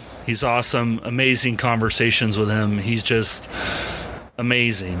him. He's awesome. Amazing conversations with him. He's just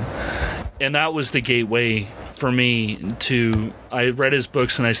amazing. And that was the gateway for me to, I read his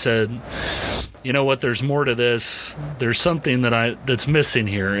books and I said, you know what, there's more to this. There's something that's missing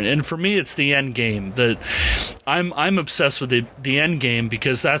here. And for me, it's the end game. That I'm obsessed with the end game,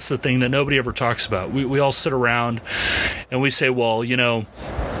 because that's the thing that nobody ever talks about. We all sit around and we say, well, you know,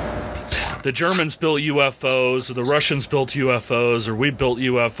 the Germans built UFOs, or the Russians built UFOs, or we built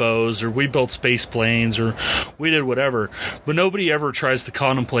UFOs, or we built space planes, or we did whatever. But nobody ever tries to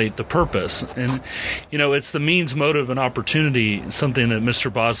contemplate the purpose. And, you know, it's the means, motive, and opportunity, something that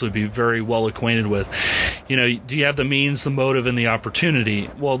Mr. Bosley would be very well acquainted with. You know, do you have the means, the motive, and the opportunity?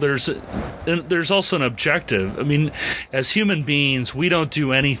 Well, there's also an objective. I mean, as human beings, we don't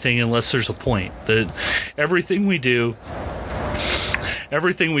do anything unless there's a point. That everything we do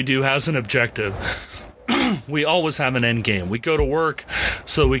has an objective. We always have an end game. We go to work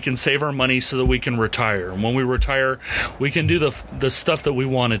so we can save our money so that we can retire. And when we retire, we can do the stuff that we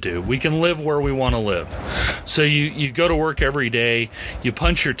want to do. We can live where we want to live. So you go to work every day, you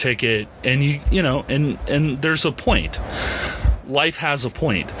punch your ticket, and you know, and there's a point. Life has a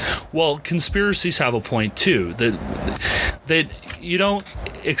point. Well, conspiracies have a point too. That you don't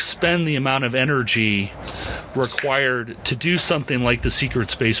expend the amount of energy required to do something like the secret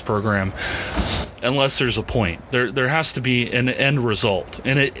space program unless there's a point. There has to be an end result,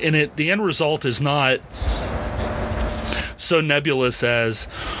 and the end result is not so nebulous as,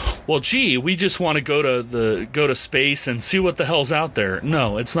 well, gee, we just want to go to space and see what the hell's out there.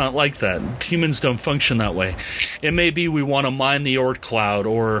 No, it's not like that. Humans don't function that way. It may be we want to mine the Oort cloud,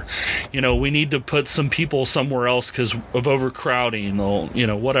 or, you know, we need to put some people somewhere else because of overcrowding, or, you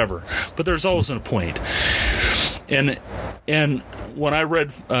know, whatever. But there's always a point. And when I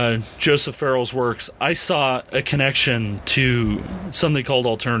read Joseph Farrell's works, I saw a connection to something called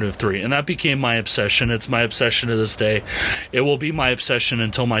Alternative 3, and that became my obsession. It's my obsession to this day. It will be my obsession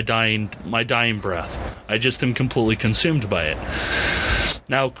until my dying breath. I just am completely consumed by it.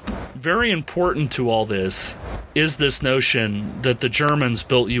 Now, very important to all this is this notion that the Germans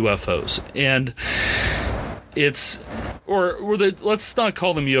built UFOs, and it's let's not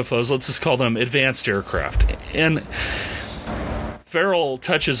call them UFOs, let's just call them advanced aircraft. And Farrell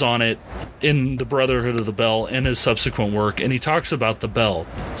touches on it in The Brotherhood of the Bell in his subsequent work, and he talks about the Bell,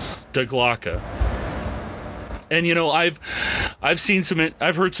 the Glocke. And, you know, I've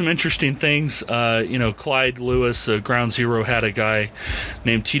heard some interesting things. You know, Clyde Lewis, Ground Zero, had a guy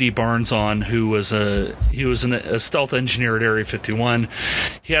named T.D. Barnes on, who was a stealth engineer at Area 51.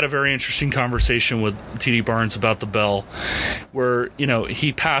 He had a very interesting conversation with T.D. Barnes about the Bell, where, you know,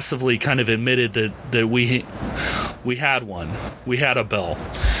 he passively kind of admitted that we had one. We had a Bell.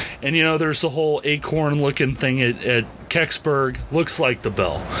 And, you know, there's the whole acorn-looking thing at Kecksburg, looks like the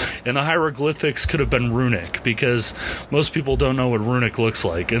Bell. And the hieroglyphics could have been runic, because most people don't know what runic looks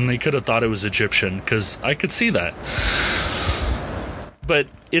like, and they could have thought it was Egyptian, because I could see that. But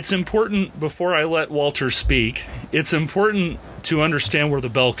it's important, before I let Walter speak, it's important to understand where the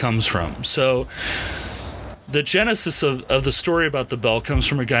Bell comes from. So the genesis of the story about the Bell comes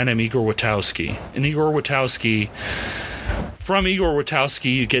from a guy named Igor Witowski. And from Igor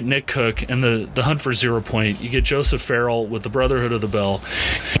Witowski, you get Nick Cook and the Hunt for Zero Point. You get Joseph Farrell with the Brotherhood of the Bell.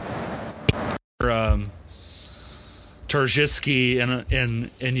 Tarjitsky,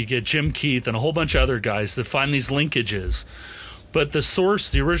 and you get Jim Keith and a whole bunch of other guys that find these linkages. But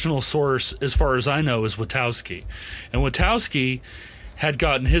the original source, as far as I know, is Witowski. And Witowski had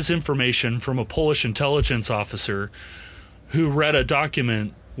gotten his information from a Polish intelligence officer who read a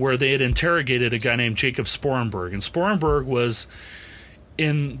document where they had interrogated a guy named Jacob Sporenberg. And Sporenberg was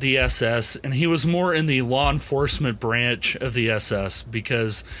in the SS, and he was more in the law enforcement branch of the SS,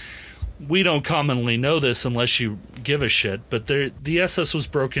 because we don't commonly know this unless you give a shit, but the SS was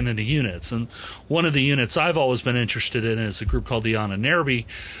broken into units, and one of the units I've always been interested in is a group called the Ahnenerbe.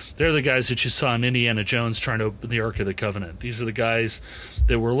 They're the guys that you saw in Indiana Jones trying to open the Ark of the Covenant. These are the guys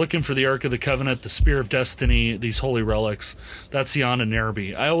that were looking for the Ark of the Covenant, the Spear of Destiny, these holy relics. That's the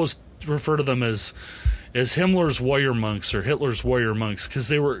Ahnenerbe. I always refer to them as Himmler's warrior monks, or Hitler's warrior monks, because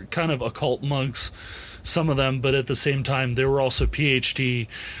they were kind of occult monks, some of them, but at the same time they were also PhD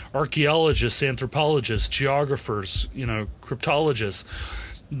archaeologists, anthropologists, geographers, you know, cryptologists.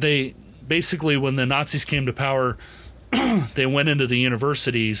 They basically, when the Nazis came to power, they went into the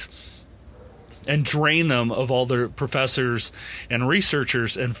universities and drain them of all their professors and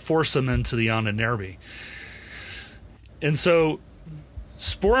researchers and force them into the Ahnenerbe. And so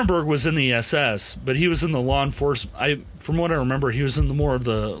Sporenberg was in the SS, but he was in the law enforcement. From what I remember, he was in more of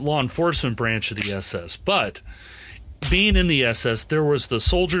the law enforcement branch of the SS. But being in the SS, there was the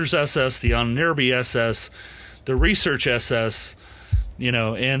soldiers SS, the Ahnenerbe SS, the research SS,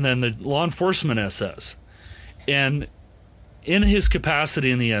 and then the law enforcement SS. And in his capacity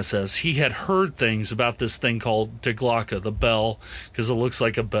in the SS, he had heard things about this thing called Die Glocke, the bell, because it looks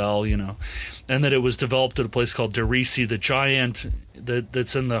like a bell, and that it was developed at a place called Der Riese, the giant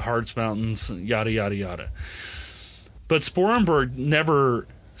that's in the Harz Mountains, yada, yada, yada. But Sporenberg never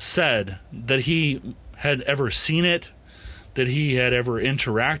said that he had ever seen it, that he had ever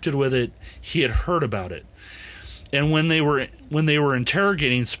interacted with it. He had heard about it. And when they were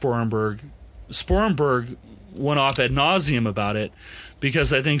interrogating Sporenberg went off ad nauseum about it,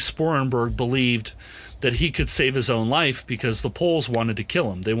 because I think Sporenberg believed that he could save his own life because the Poles wanted to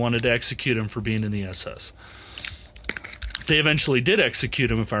kill him. They wanted to execute him for being in the SS. They eventually did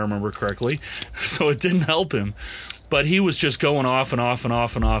execute him, if I remember correctly, so it didn't help him. But he was just going off and off and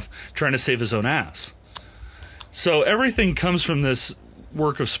off and off, trying to save his own ass. So everything comes from this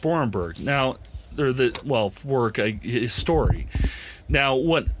work of Sporenberg. Now, his story. Now,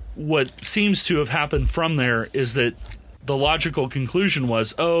 what seems to have happened from there is that the logical conclusion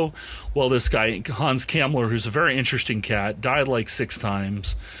was, this guy, Hans Kammler, who's a very interesting cat, died like 6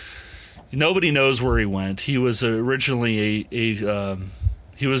 times. Nobody knows where he went. He was originally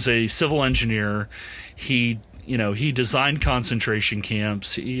he was a civil engineer. He designed concentration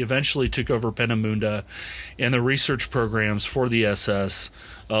camps. He eventually took over Peenemünde and the research programs for the SS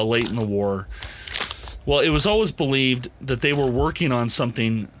late in the war. Well, it was always believed that they were working on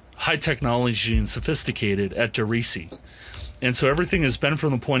something high technology and sophisticated at Der Riese. And so everything has been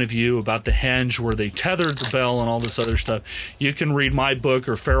from the point of view about the henge where they tethered the bell and all this other stuff. You can read my book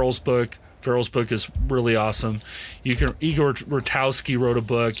or Farrell's book. Farrell's book is really awesome. Igor Rotowski wrote a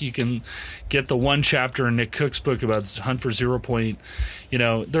book. You can get the one chapter in Nick Cook's book about Hunt for Zero Point.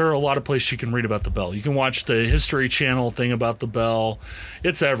 There are a lot of places you can read about the bell. You can watch the History Channel thing about the bell.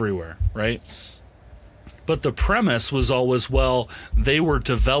 It's everywhere, right? But the premise was always, they were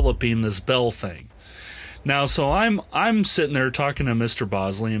developing this bell thing. Now, so I'm sitting there talking to Mr.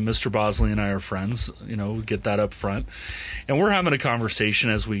 Bosley, and Mr. Bosley and I are friends, get that up front. And we're having a conversation,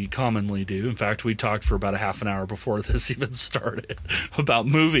 as we commonly do. In fact, we talked for about a half an hour before this even started about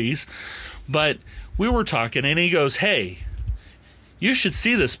movies. But we were talking, and he goes, "Hey, you should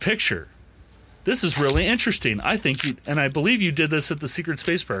see this picture. This is really interesting. I think and I believe you did this at the Secret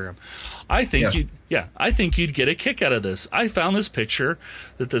Space Program. I think you'd get a kick out of this. I found this picture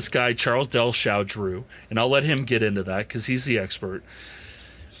that this guy Charles Delschow drew, and I'll let him get into that because he's the expert.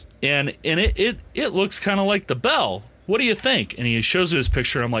 And it looks kind of like the bell. What do you think?" And he shows me his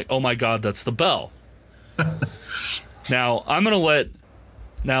picture. And I'm like, "Oh my God, that's the bell." Now I'm going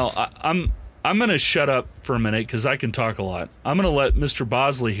to shut up for a minute because I can talk a lot. I'm going to let Mr.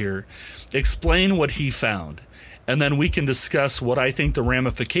 Bosley here explain what he found, and then we can discuss what I think the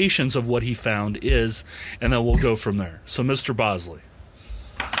ramifications of what he found is, and then we'll go from there. So, Mr. Bosley.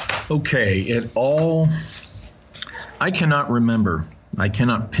 Okay, I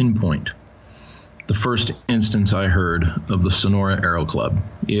cannot pinpoint the first instance I heard of the Sonora Aero Club.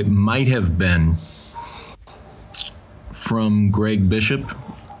 It might have been from Greg Bishop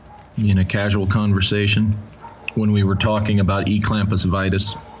in a casual conversation when we were talking about eclampus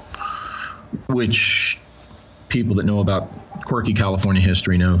vitus, which people that know about quirky California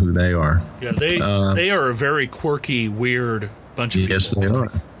history know who they are. Yeah, they are a very quirky, weird bunch of people. Yes, they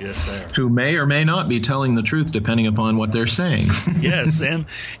are. Yes, they are. Who may or may not be telling the truth depending upon what they're saying. Yes, and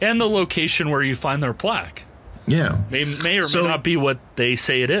the location where you find their plaque. Yeah. May or may not be what they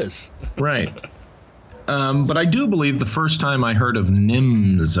say it is. Right. But I do believe the first time I heard of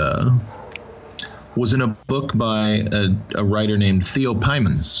NIMSA was in a book by a writer named Theo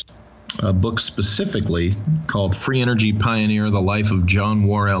Pymans, a book specifically called Free Energy Pioneer, The Life of John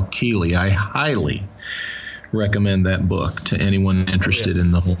Worrell Keeley. I highly recommend that book to anyone interested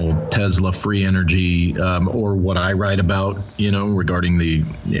in the whole Tesla free energy or what I write about, regarding the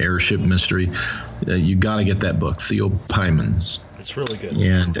airship mystery. You got to get that book, Theo Pymans. It's really good.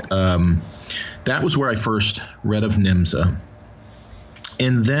 And that was where I first read of NIMSA.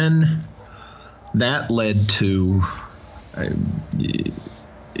 And then that led to,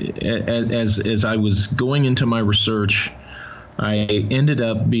 as I was going into my research, I ended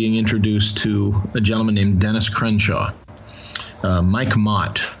up being introduced to a gentleman named Dennis Crenshaw, Mike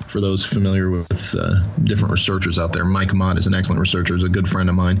Mott, for those familiar with different researchers out there. Mike Mott is an excellent researcher, is a good friend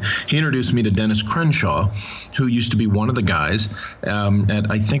of mine. He introduced me to Dennis Crenshaw, who used to be one of the guys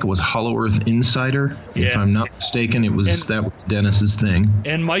at, I think it was Hollow Earth Insider, if I'm not mistaken. That was Dennis's thing.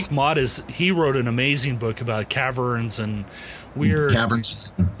 And Mike Mott he wrote an amazing book about caverns and weird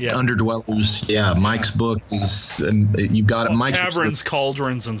caverns, underdwellers. Yeah, Mike's book is, and you got it. Mike's caverns,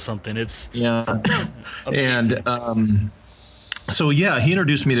 cauldrons, and something. It's and so he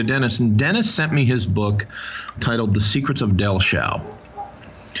introduced me to Dennis, and Dennis sent me his book titled "The Secrets of Delshow,"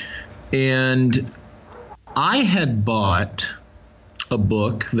 and I had bought a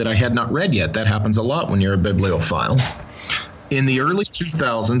book that I had not read yet. That happens a lot when you're a bibliophile. In the early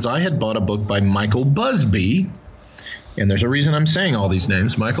 2000s, I had bought a book by Michael Busby. And there's a reason I'm saying all these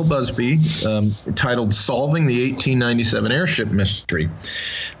names. Michael Busby, titled Solving the 1897 Airship Mystery.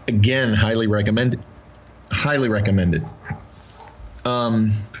 Again, highly recommended. Highly recommended.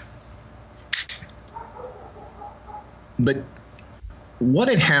 But what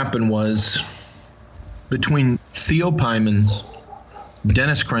had happened was, between Theo Pymans,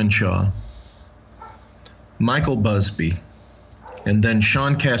 Dennis Crenshaw, Michael Busby, and then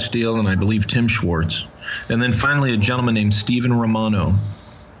Sean Castile and I believe Tim Schwartz, and then finally a gentleman named Stephen Romano.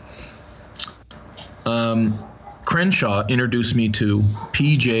 Crenshaw introduced me to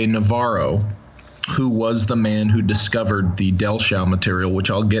P.J. Navarro, who was the man who discovered the Delshow material, which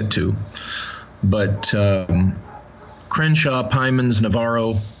I'll get to. But Crenshaw, Pymans,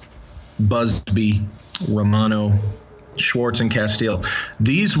 Navarro, Busby, Romano, Schwartz, and Castile,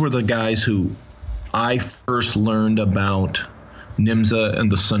 these were the guys who I first learned about NIMSA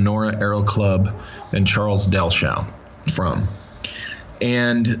and the Sonora Aero Club and Charles Delshow from.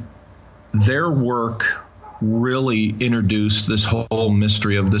 And their work really introduced this whole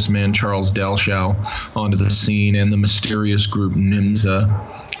mystery of this man, Charles Delshow, onto the scene, and the mysterious group NIMSA,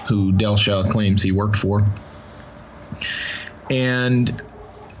 who Delshow claims he worked for. And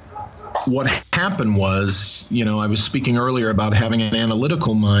what happened was, I was speaking earlier about having an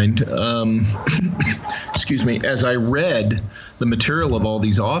analytical mind. Excuse me. As I read the material of all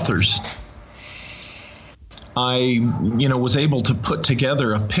these authors, I, was able to put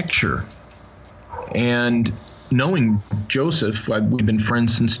together a picture. And knowing Joseph, we've been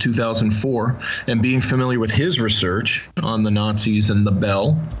friends since 2004, and being familiar with his research on the Nazis and the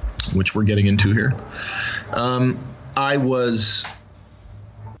Bell, which we're getting into here, I was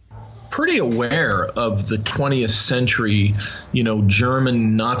pretty aware of the 20th century,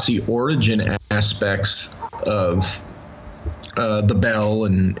 German Nazi origin aspects of the Bell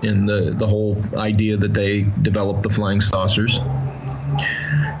and the whole idea that they developed the flying saucers.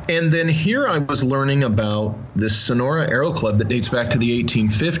 And then here I was learning about this Sonora Aero Club that dates back to the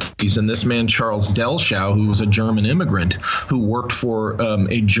 1850s, and this man, Charles Delshow, who was a German immigrant who worked for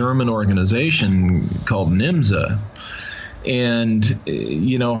a German organization called NIMSA. And,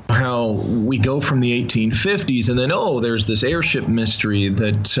 how we go from the 1850s and then, there's this airship mystery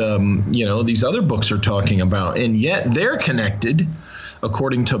that, these other books are talking about. And yet they're connected,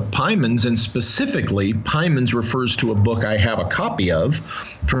 according to Pymans, and specifically Pymans refers to a book I have a copy of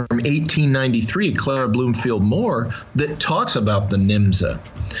from 1893, Clara Bloomfield Moore, that talks about the NIMSA.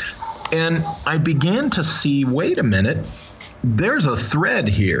 And I began to see, wait a minute, there's a thread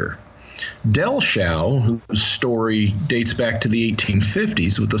here. Delshow, whose story dates back to the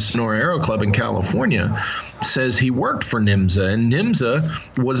 1850s with the Sonora Aero Club in California, says he worked for NIMSA, and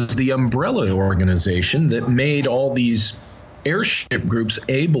NIMSA was the umbrella organization that made all these airship groups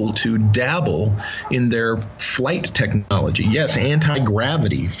able to dabble in their flight technology. Yes,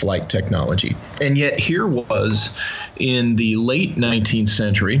 anti-gravity flight technology. And yet here was, in the late 19th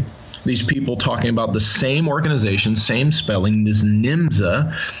century, these people talking about the same organization, same spelling, this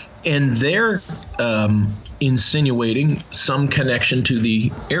NIMSA, and they're insinuating some connection to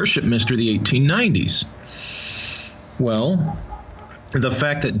the airship mystery of the 1890s. Well, the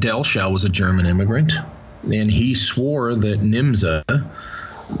fact that Delshow was a German immigrant, and he swore that NIMSA,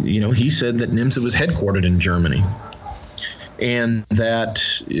 he said that NIMSA was headquartered in Germany. And that,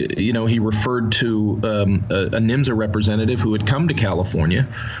 he referred to a NIMSA representative who had come to California.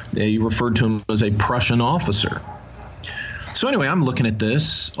 He referred to him as a Prussian officer. So anyway, I'm looking at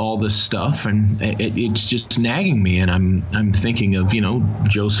all this stuff, and it's just nagging me. And I'm thinking of,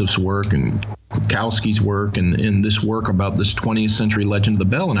 Joseph's work and Kukowski's work and this work about this 20th century legend of the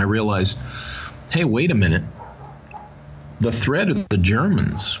Bell. And I realized, hey, wait a minute. The thread of the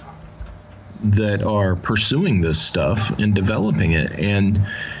Germans that are pursuing this stuff and developing it. And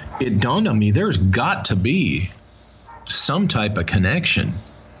it dawned on me, there's got to be some type of connection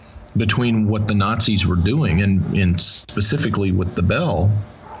between what the Nazis were doing, and specifically with the Bell,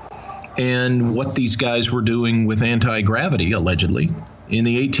 and what these guys were doing with anti-gravity, allegedly, in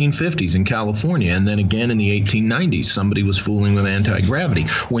the 1850s in California. And then again in the 1890s, somebody was fooling with anti-gravity.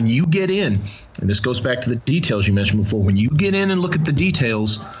 When you get in, and this goes back to the details you mentioned before, when you get in and look at the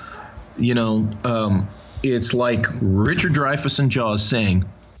details, it's like Richard Dreyfuss and Jaws saying,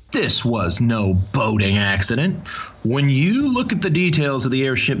 this was no boating accident. When you look at the details of the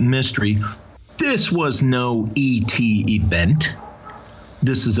airship mystery, this was no ET event.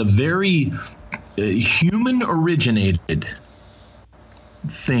 This is a very human-originated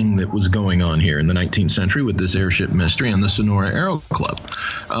thing that was going on here in the 19th century with this airship mystery and the Sonora Aero Club,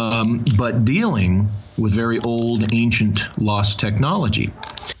 but dealing with very old, ancient, lost technology.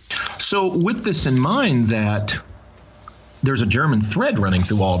 So with this in mind, that there's a German thread running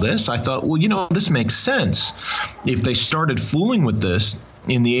through all this, I thought, well, this makes sense. If they started fooling with this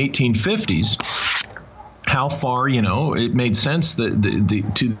in the 1850s, how far, it made sense that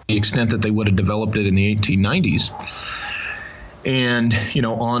to the extent that they would have developed it in the 1890s. And,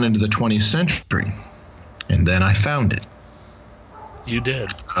 on into the 20th century. And then I found it. You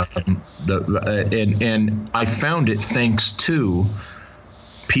did. And I found it thanks to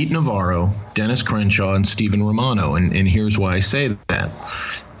Pete Navarro, Dennis Crenshaw, and Stephen Romano. And here's why I say that.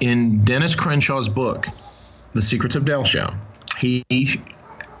 In Dennis Crenshaw's book, The Secrets of Delshow, he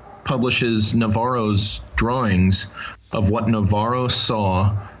publishes Navarro's drawings of what Navarro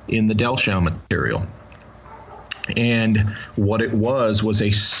saw in the Delshow material. And what it was a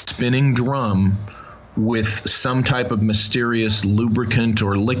spinning drum with some type of mysterious lubricant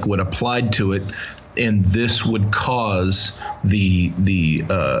or liquid applied to it, and this would cause the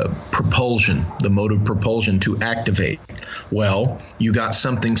propulsion, the motive propulsion, to activate. Well, you got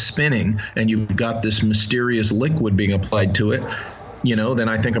something spinning, and you've got this mysterious liquid being applied to it. Then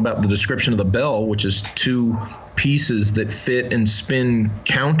I think about the description of the Bell, which is two pieces that fit and spin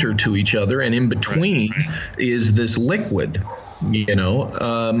counter to each other, and in between is this liquid.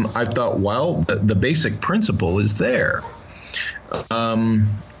 I thought, well, the basic principle is there.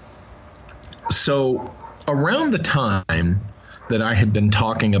 So around the time that I had been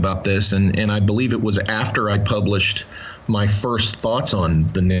talking about this, and I believe it was after I published my first thoughts on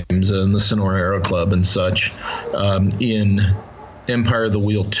the NIMSA and the Sonora Aero Club and such, in Empire of the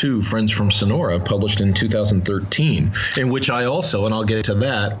Wheel 2, Friends from Sonora, published in 2013, in which I also, and I'll get to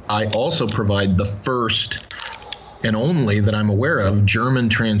that, I also provide the first and only that I'm aware of German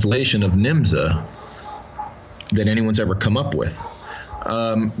translation of NIMSA that anyone's ever come up with.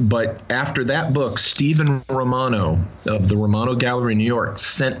 But after that book, Stephen Romano of the Romano Gallery in New York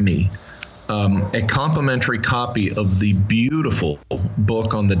sent me a complimentary copy of the beautiful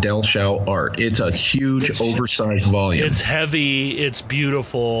book on the Delshow art. It's a huge, oversized volume. It's heavy. It's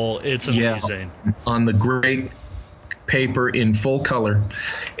beautiful. It's amazing. Yeah, on the great paper in full color.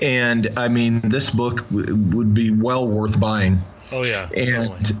 And, I mean, this book would be well worth buying. Oh, yeah.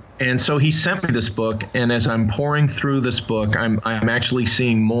 Totally. And so he sent me this book, and as I'm pouring through this book, I'm actually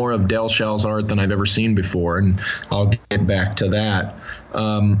seeing more of Delshow's art than I've ever seen before, and I'll get back to that.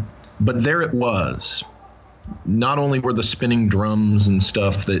 But there it was. Not only were the spinning drums and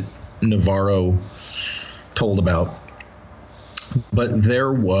stuff that Navarro told about, but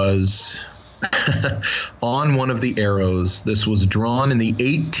there was on one of the arrows, this was drawn in the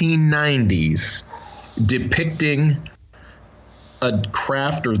 1890s, depicting a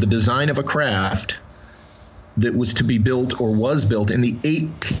craft or the design of a craft that was to be built or was built in the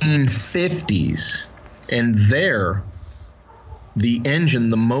 1850s. And there, the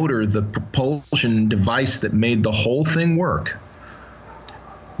engine, the motor, the propulsion device that made the whole thing work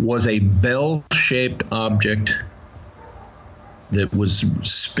was a bell-shaped object that was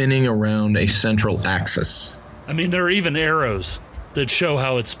spinning around a central axis. I mean, there are even arrows that show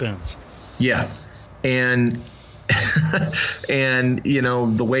how it spins. Yeah. And and you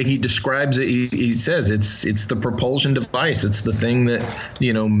know the way he describes it, he says it's the propulsion device. It's the thing that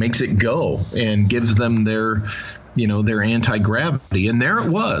makes it go and gives them their their anti-gravity. And there it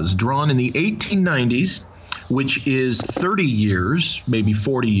was, drawn in the 1890s, which is 30 years, maybe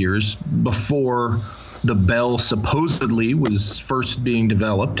 40 years before the Bell supposedly was first being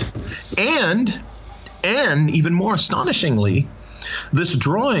developed. And even more astonishingly, this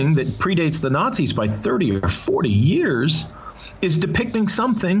drawing that predates the Nazis by 30 or 40 years is depicting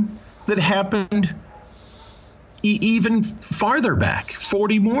something that happened even farther back,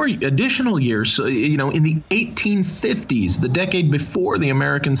 40 more additional years. So, in the 1850s, the decade before the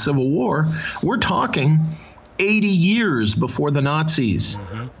American Civil War, we're talking 80 years before the Nazis.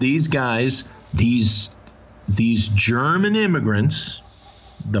 Mm-hmm. These guys, these German immigrants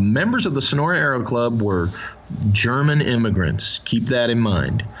The members of the Sonora Aero Club were German immigrants. Keep that in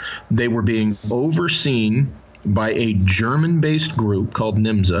mind. They were being overseen by a German-based group called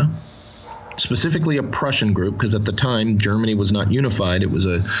NIMSA, specifically a Prussian group, because at the time Germany was not unified. It was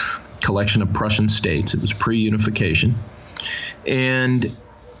a collection of Prussian states. It was pre-unification. And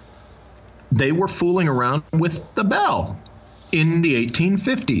they were fooling around with the bell in the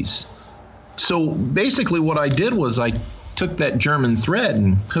 1850s. So basically what I did was I took that German thread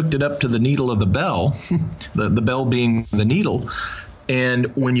and hooked it up to the needle of the bell, the bell being the needle. And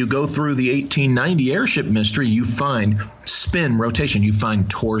when you go through the 1890 airship mystery, you find spin, rotation, you find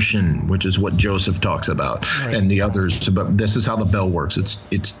torsion, which is what Joseph talks about, right, and the others. But this is how the bell works.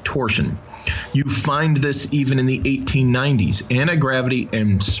 It's torsion. You find this even in the 1890s, anti-gravity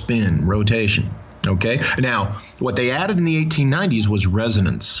and spin, rotation. Okay. Now, what they added in the 1890s was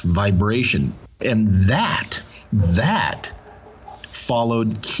resonance, vibration, and that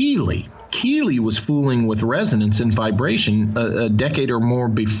followed Keeley. Keeley was fooling with resonance and vibration a decade or more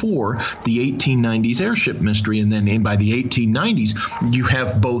before the 1890s airship mystery. And then by the 1890s, you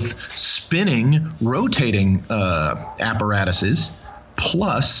have both spinning, rotating apparatuses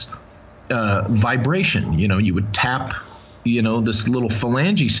plus vibration. You would tap this little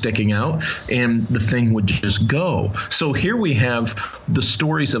phalange sticking out, and the thing would just go. So here we have the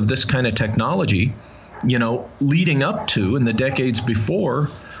stories of this kind of technology, leading up to, in the decades before,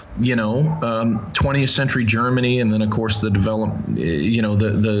 20th century Germany, and then of course the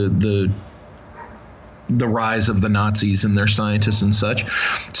the rise of the Nazis and their scientists and such.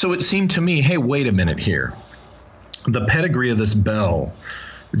 So it seemed to me, hey, wait a minute here. The pedigree of this bell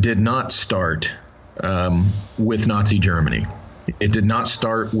did not start with Nazi Germany. It did not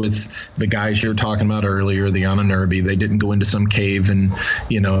start with the guys you were talking about earlier, the Ahnenerbe. They didn't go into some cave and,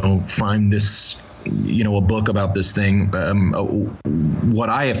 find this, a book about this thing. What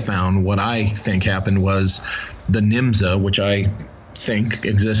I have found, what I think happened was the NIMSA, which I think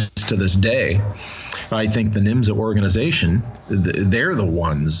exists to this day. I think the NIMSA organization, they're the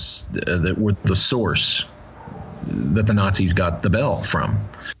ones that were the source that the Nazis got the bell from.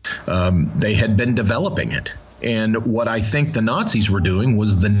 They had been developing it. And what I think the Nazis were doing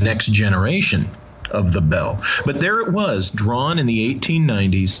was the next generation of the bell. But there it was, drawn in the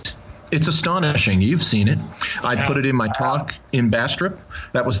 1890s. It's astonishing. You've seen it. I put it in my talk in Bastrop.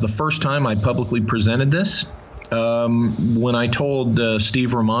 That was the first time I publicly presented this. When I told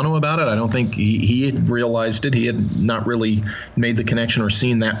Steve Romano about it, I don't think he had realized it. He had not really made the connection or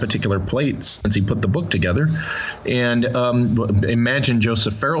seen that particular plate since he put the book together. And imagine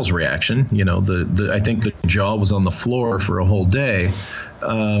Joseph Farrell's reaction. I think the jaw was on the floor for a whole day.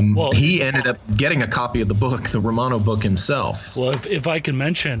 He ended up getting a copy of the book, the Romano book himself. Well, if I can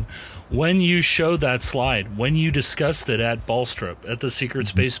mention, when you showed that slide, when you discussed it at Bastrop at the Secret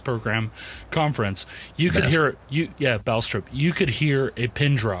Space Program conference, you could hear Bastrop. You could hear a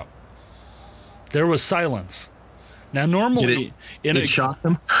pin drop. There was silence. Now, normally, it shocked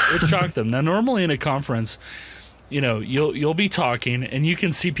them. It shocked them. Now, normally in a conference, you'll be talking and you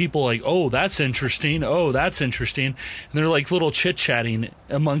can see people like, oh, that's interesting. Oh, that's interesting. And they're like little chit-chatting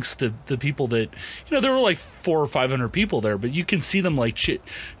amongst the people that, there were like 400 or 500 people there, but you can see them like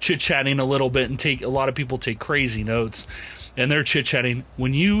chit-chatting a little bit, and a lot of people take crazy notes, and they're chit-chatting.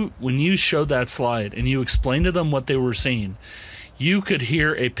 When you showed that slide and you explained to them what they were seeing, you could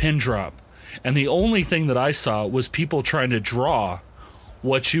hear a pin drop. And the only thing that I saw was people trying to draw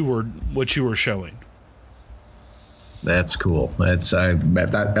what you were showing. That's cool. That's and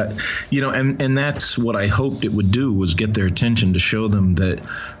that's what I hoped it would do, was get their attention, to show them that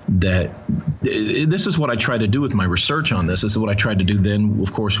this is what I tried to do with my research on this. This is what I tried to do then,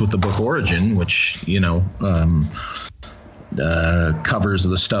 of course, with the book Origin, which covers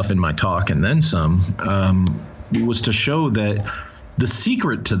the stuff in my talk and then some. Was to show that the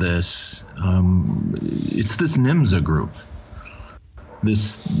secret to this, it's this NIMSA group.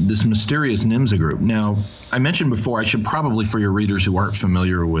 This mysterious NIMSA group. Now, I mentioned before, I should probably, for your readers who aren't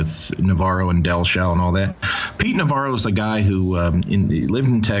familiar with Navarro and Delshau and all that, Pete Navarro is a guy who he lived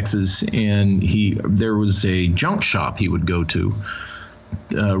in Texas, and there was a junk shop he would go to,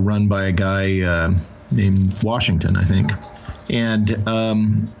 run by a guy named Washington, I think.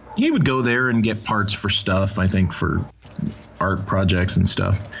 And he would go there and get parts for stuff, I think for art projects and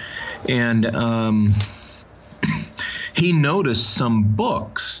stuff. And he noticed some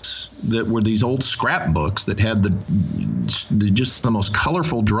books that were these old scrapbooks that had just the most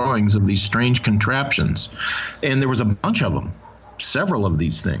colorful drawings of these strange contraptions. And there was a bunch of them, several of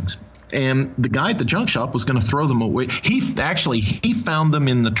these things. And the guy at the junk shop was going to throw them away. He found them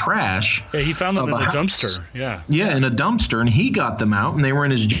in the trash. Yeah, he found them in the dumpster. Yeah. Yeah, in a dumpster, and he got them out, and they were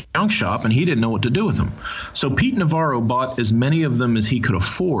in his junk shop, and he didn't know what to do with them. So Pete Navarro bought as many of them as he could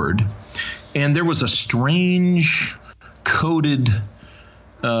afford, and there was a strange coded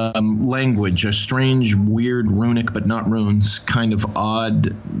language, a strange, weird, runic, but not runes, kind of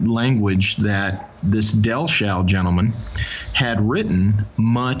odd language that this Delschau gentleman had written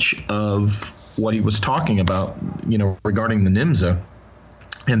much of what he was talking about, regarding the NIMSA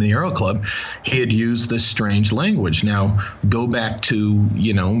and the Aero Club. He had used this strange language. Now, go back to,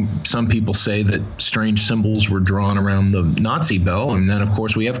 some people say that strange symbols were drawn around the Nazi bell. And then, of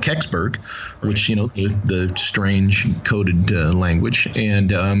course, we have Kecksburg, which, the strange coded language. And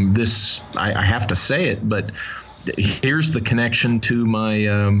this, I have to say it, but here's the connection to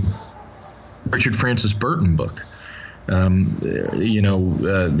my Richard Francis Burton book. There's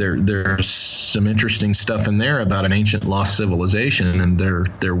some interesting stuff in there about an ancient lost civilization and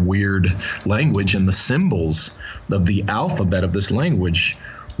their weird language, and the symbols of the alphabet of this language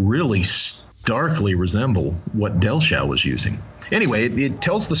really starkly resemble what Delschau was using. Anyway, it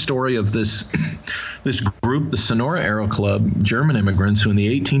tells the story of this group, the Sonora Aero Club, German immigrants who in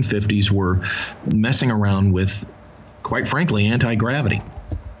the 1850s were messing around with, quite frankly, anti-gravity.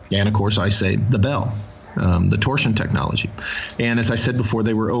 And, of course, I say the bell. The torsion technology. And as I said before,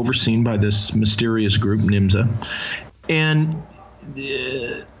 they were overseen by this mysterious group, NIMSA. And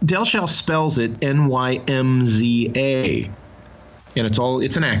Delschau spells it NYMZA. And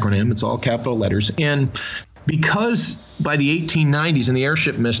it's an acronym. It's all capital letters. And because by the 1890s in the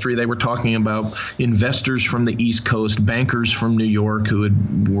airship mystery, they were talking about investors from the East Coast, bankers from New York who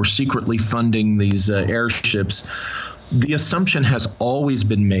were secretly funding these airships, the assumption has always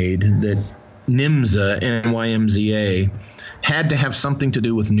been made that NIMSA, NYMZA, had to have something to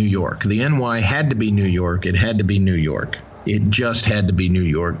do with New York. The NY had to be New York. It had to be New York. It just had to be New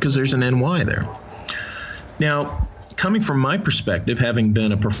York because there's an NY there. Now, coming from my perspective, having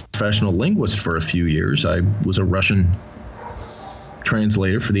been a professional linguist for a few years, I was a Russian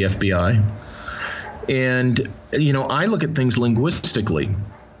translator for the FBI. And, I look at things linguistically.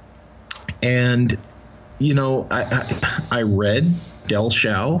 And, I read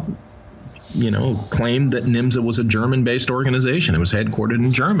Delschau, claimed that NIMSA was a German-based organization. It was headquartered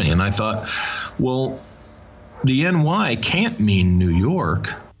in Germany. And I thought, well, the NY can't mean New York.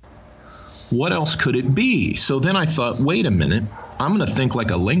 What else could it be? So then I thought, wait a minute, I'm going to think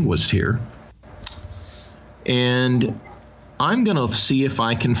like a linguist here. And I'm going to see if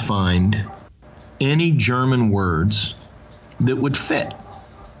I can find any German words that would fit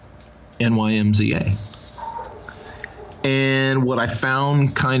NYMZA. And what I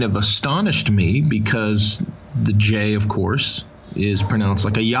found kind of astonished me, because the J, of course, is pronounced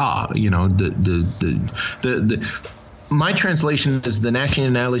like a ya. My translation is the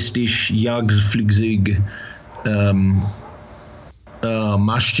Nationalistische Jagdflugzeug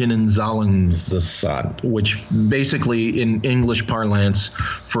Maschinenzahlungsrat, which basically in English parlance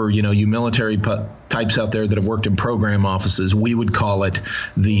for, you military types out there that have worked in program offices, we would call it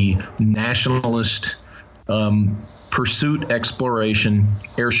the Nationalist Pursuit Exploration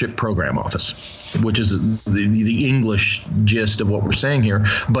Airship Program Office, which is the English gist of what we're saying here.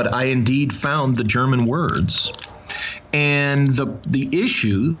 But I indeed found the German words. And the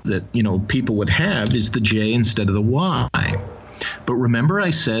issue that, people would have is the J instead of the Y. But remember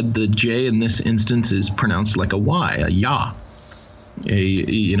I said the J in this instance is pronounced like a Y, a ya,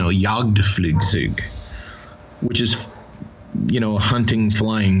 Jagdflugzeug, which is a hunting,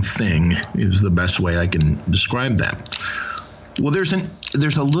 flying thing is the best way I can describe that. Well, there's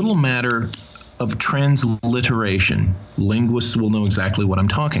a little matter of transliteration. Linguists will know exactly what I'm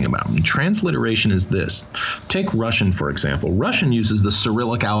talking about. And transliteration is this. Take Russian, for example. Russian uses the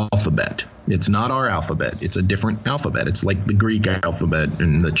Cyrillic alphabet. It's not our alphabet. It's a different alphabet. It's like the Greek alphabet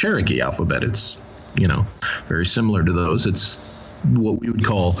and the Cherokee alphabet. It's, very similar to those. It's what we would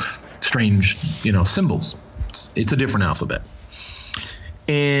call strange, symbols. It's a different alphabet.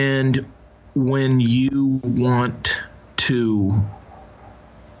 And when you want to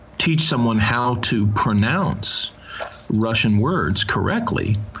teach someone how to pronounce Russian words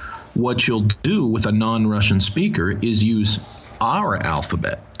correctly, what you'll do with a non-Russian speaker is use our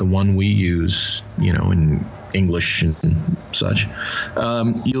alphabet, the one we use, in English and such.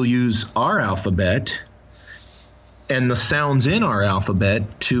 You'll use our alphabet and the sounds in our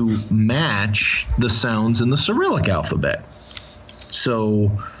alphabet to match the sounds in the Cyrillic alphabet.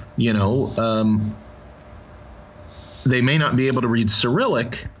 So, they may not be able to read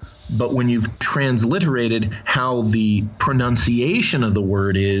Cyrillic, But when you've transliterated how the pronunciation of the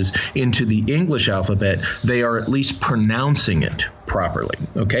word is into the English alphabet, they are at least pronouncing it properly.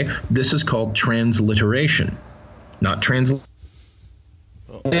 Okay? This is called transliteration, not translation.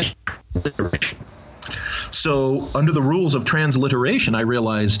 So under the rules of transliteration, I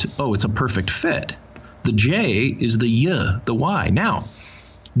realized, it's a perfect fit. The J is the Y, the Y. Now,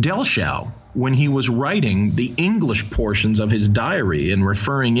 Delschow, when he was writing the English portions of his diary and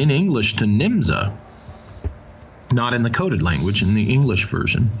referring in English to Nimza, not in the coded language, in the English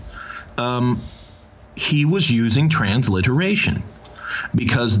version, he was using transliteration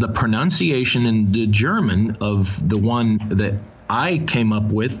because the pronunciation in the German of the one that I came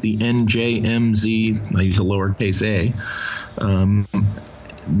up with, the NJMZ, I use a lowercase a,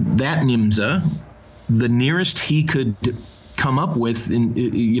 that Nimza, the nearest he could come up with,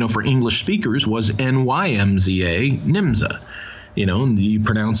 for English speakers was NYMZA, Nimza. And you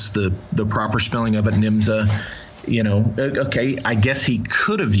pronounce the proper spelling of it, Nimza. Okay, I guess he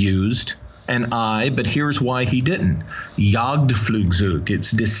could have used an I, but here's why he didn't. Jagdflugzeug.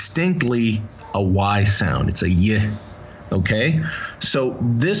 It's distinctly a Y sound. It's a Y. Okay? So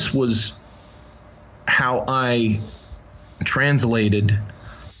this was how I translated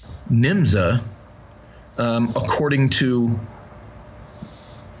Nimza according to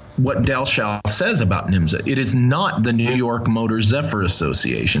what Delschow says about Nimza. It is not the New York Motor Zephyr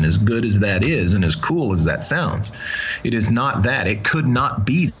Association, as good as that is and as cool as that sounds. It is not that. It could not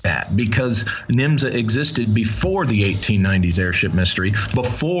be that because Nimza existed before the 1890s airship mystery,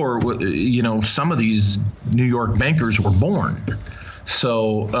 before, some of these New York bankers were born.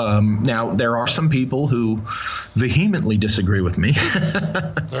 So now there are some people who vehemently disagree with me.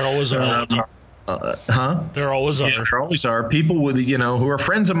 There always are. There always are. Yeah, there always are people with who are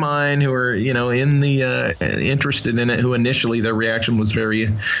friends of mine who are in the interested in it. Who initially their reaction was very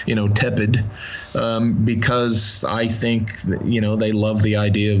tepid because I think that, they love the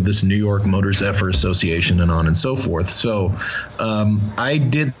idea of this New York Motor Zephyr Association and on and so forth. So I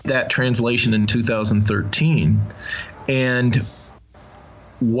did that translation in 2013, and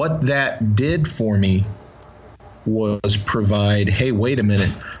what that did for me was provide, hey, wait a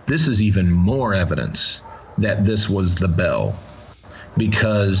minute, this is even more evidence that this was the bell,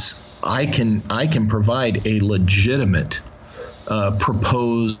 because I can provide a legitimate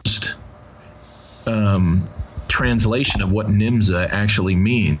proposed translation of what Nimza actually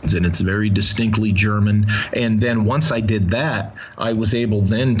means, and it's very distinctly German. And then once I did that, I was able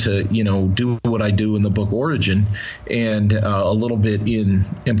then to do what I do in the book Origin and a little bit in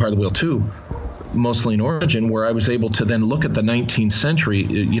Empire of the Wheel 2, mostly in Origin, where I was able to then look at the 19th century,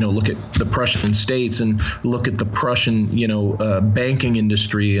 look at the Prussian states and look at the Prussian, banking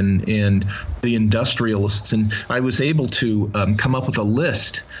industry and the industrialists. And I was able to come up with a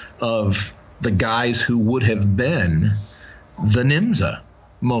list of the guys who would have been the Nimza,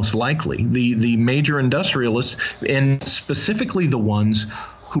 most likely, the major industrialists, and specifically the ones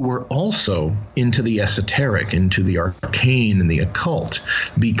who were also into the esoteric, into the arcane and the occult,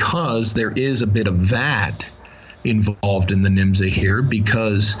 because there is a bit of that involved in the Nimza here,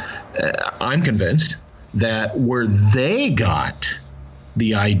 because I'm convinced that where they got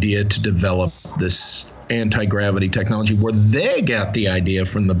the idea to develop this anti-gravity technology, where they got the idea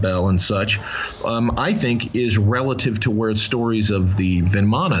from the bell and such, I think is relative to where stories of the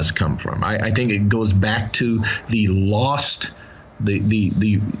Vinmanas come from. I think it goes back to the lost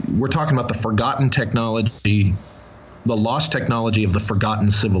we're talking about the forgotten technology, the lost technology of the forgotten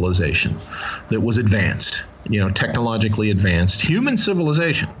civilization that was advanced, technologically advanced human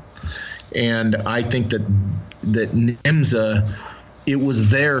civilization. And I think that Nimza, it was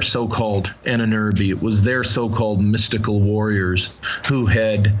their so-called Anunnaki, it was their so-called mystical warriors who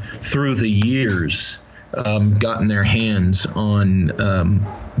had, through the years, gotten their hands on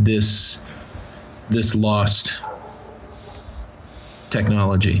this lost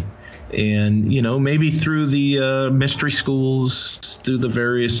technology. And maybe through the mystery schools, through the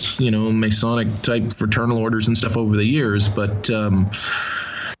various Masonic type fraternal orders and stuff over the years, but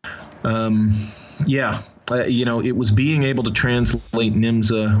it was being able to translate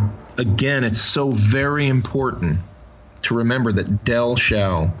Nimza. Again, it's so very important to remember that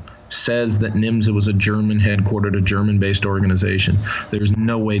Delschow says that Nimza was a German headquartered, a German-based organization. There's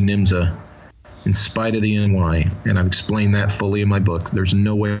no way Nimza, in spite of the NY, and I've explained that fully in my book, there's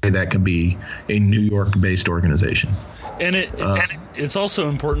no way that could be a New York-based organization. And it's also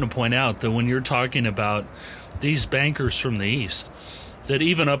important to point out that when you're talking about these bankers from the East, that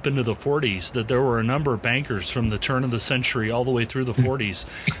even up into the 40s, that there were a number of bankers from the turn of the century all the way through the 40s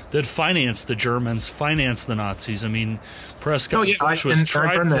that financed the Germans, financed the Nazis. I mean, Prescott Bush was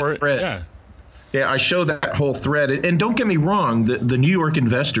tried for it. Yeah, I show that whole thread. And don't get me wrong, the New York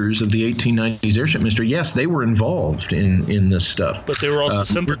investors of the 1890s airship mystery, yes, they were involved in this stuff. But they were also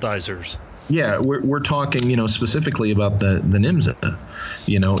sympathizers. Yeah, we're talking, specifically about the NIMSA,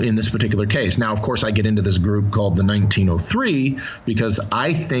 in this particular case. Now, of course, I get into this group called the 1903 because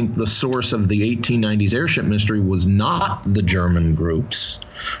I think the source of the 1890s airship mystery was not the German groups.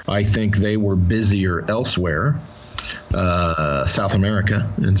 I think they were busier elsewhere. South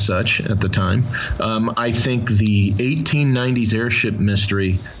America and such at the time. I think the 1890s airship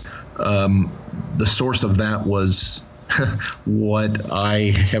mystery, the source of that was what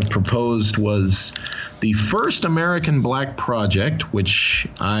I have proposed was the first American black project, which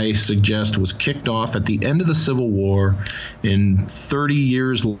I suggest was kicked off at the end of the Civil War. And 30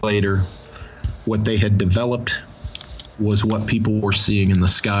 years later, what they had developed was what people were seeing in the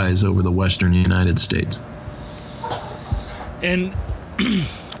skies over the western United States. And,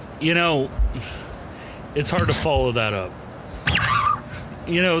 it's hard to follow that up.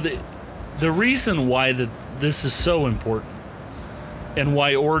 The reason why this is so important and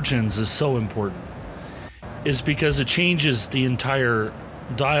why Origins is so important is because it changes the entire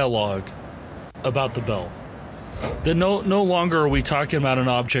dialogue about the bell. That no longer are we talking about an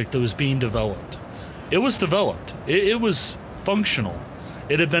object that was being developed. It was developed. It was functional.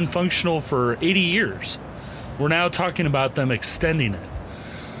 It had been functional for 80 years. We're now talking about them extending it.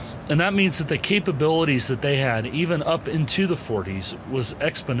 And that means that the capabilities that they had, even up into the 40s, was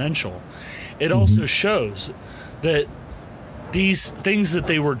exponential. It also shows that these things that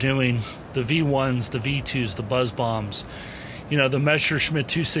they were doing, the V1s, the V2s, the buzz bombs, the Messerschmitt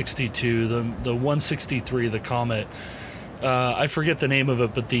 262, the 163, the Comet, I forget the name of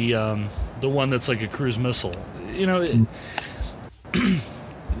it, but the one that's like a cruise missile.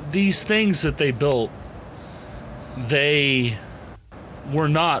 These things that they built, they were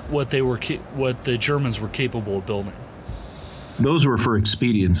not what the Germans were capable of building. Those were for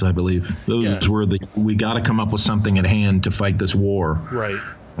expedience, I believe. Those were we got to come up with something at hand to fight this war. Right.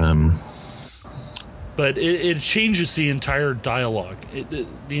 But it changes the entire dialogue.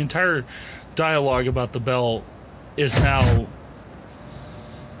 The entire dialogue about the bell is now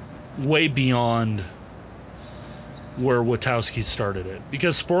way beyond where Witowski started it,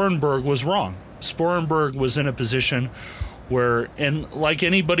 because Sporenberg was wrong. Sporenberg was in a position where, and like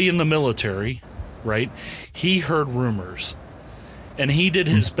anybody in the military, right, he heard rumors. And he did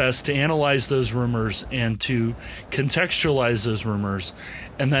his best to analyze those rumors and to contextualize those rumors.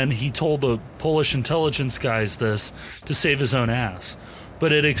 And then he told the Polish intelligence guys this to save his own ass.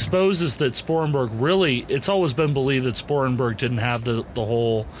 But it exposes that Sporenberg really, it's always been believed that Sporenberg didn't have the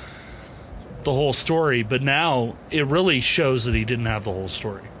whole story. But now it really shows that he didn't have the whole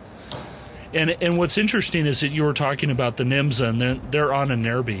story. And what's interesting is that you were talking about the NIMSA and their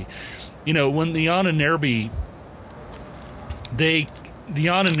Ahnenerbe. When the Ahnenerbe, the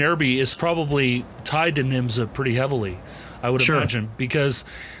Ahnenerbe is probably tied to NIMSA pretty heavily, I would imagine, because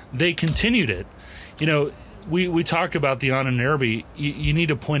they continued it. We talk about the Ahnenerbe. You need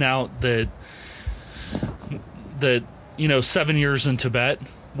to point out that 7 years in Tibet.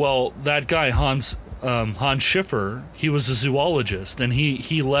 Well, that guy Hans Schiffer, he was a zoologist, and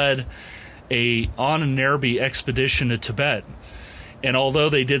he led a Ahnenerbe expedition to Tibet. And although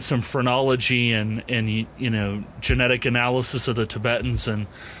they did some phrenology and genetic analysis of the Tibetans and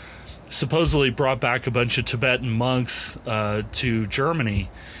supposedly brought back a bunch of Tibetan monks to Germany,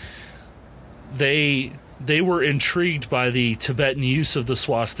 they were intrigued by the Tibetan use of the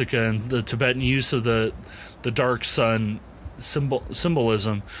swastika and the Tibetan use of the dark sun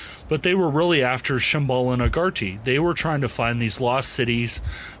symbolism. But they were really after Shambhala and Agartha. They were trying to find these lost cities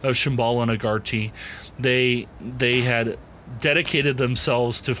of Shambhala and Agartha. They had dedicated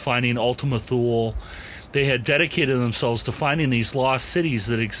themselves to finding Ultima Thule. They had dedicated themselves to finding these lost cities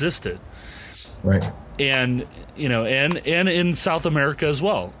that existed. Right. And and in South America as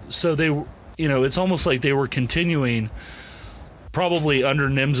well. So they it's almost like they were continuing, probably under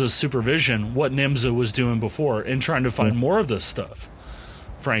NIMSA's supervision, what NIMSA was doing before and trying to find more of this stuff.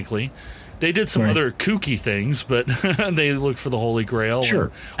 Frankly, they did some other kooky things, but they looked for the Holy Grail,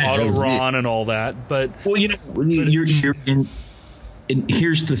 Autoron, and all that. But you're in. And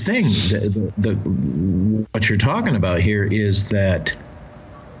here's the thing: what you're talking about here is that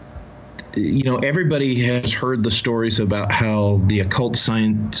everybody has heard the stories about how the occult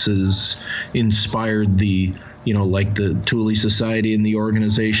sciences inspired the Thule Society and the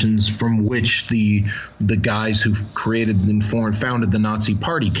organizations from which the guys who created and founded the Nazi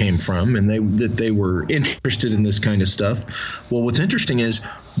Party came from, and that they were interested in this kind of stuff. Well, what's interesting is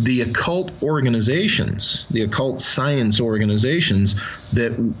the occult organizations, the occult science organizations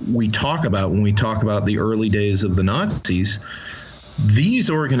that we talk about when we talk about the early days of the Nazis, these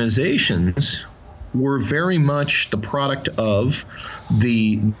organizations were very much the product of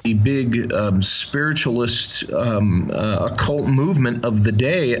the big spiritualist occult movement of the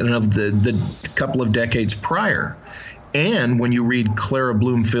day and of the couple of decades prior. And when you read Clara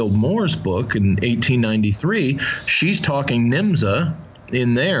Bloomfield Moore's book in 1893, she's talking Nimza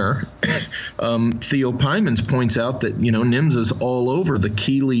in there. Theo Pymans points out that, Nimza's all over the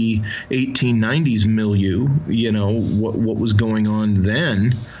Keeley 1890s milieu, what was going on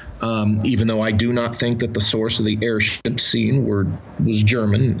then. Even though I do not think that the source of the airship scene was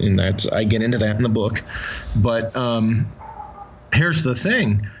German, and I get into that in the book. But here's the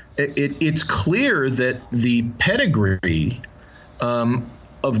thing. It's clear that the pedigree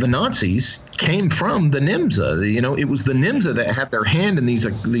of the Nazis came from the Nimza. It was the Nimza that had their hand in these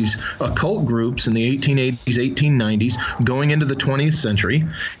occult groups in the 1880s, 1890s, going into the 20th century.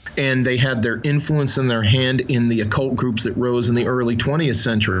 And they had their influence in their hand in the occult groups that rose in the early 20th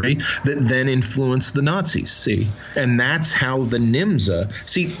century that then influenced the Nazis, see? And that's how the Nimza –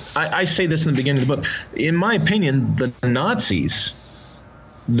 see, I say this in the beginning of the book. In my opinion, the Nazis,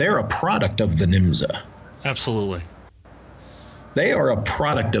 they're a product of the Nimza. Absolutely. They are a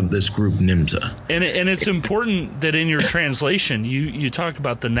product of this group Nimza. And it's important that in your translation you talk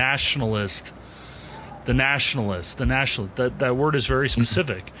about the nationalist. That word is very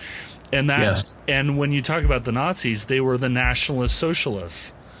specific, and yes. And when you talk about the Nazis, they were the nationalist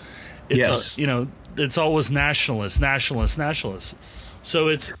socialists. Yes, it's always nationalist. So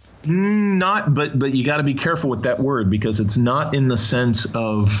it's not, but you got to be careful with that word, because it's not in the sense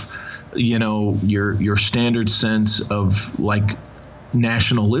of your standard sense of like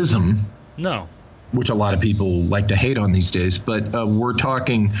nationalism. No. Which a lot of people like to hate on these days, but we're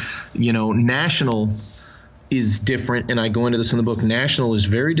talking, national is different, and I go into this in the book. National is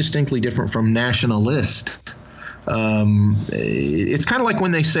very distinctly different from nationalist. It's kind of like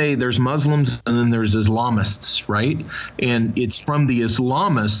when they say there's Muslims and then there's Islamists, right? And it's from the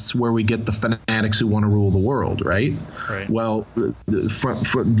Islamists where we get the fanatics who want to rule the world, right? Right. Well,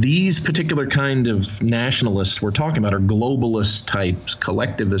 for these particular kind of nationalists we're talking about are globalist types,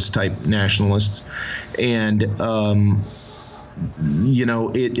 collectivist type nationalists, and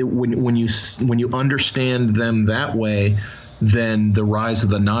when you understand them that way, then the rise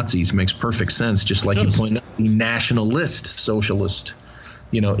of the Nazis makes perfect sense. Just like you point out, the nationalist socialist.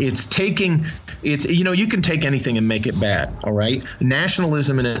 It's you can take anything and make it bad. All right.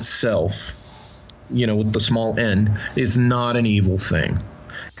 Nationalism in itself, with the small n, is not an evil thing.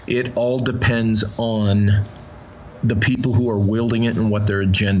 It all depends on the people who are wielding it and what their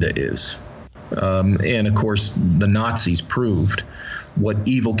agenda is. And of course, the Nazis proved what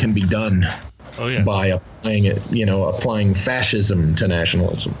evil can be done. Oh, yes. By applying fascism to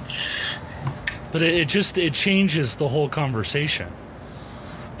nationalism. But it changes the whole conversation.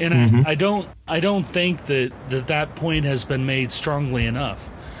 And mm-hmm. I don't think that point has been made strongly enough.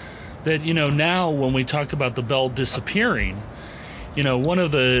 That now when we talk about the bell disappearing, one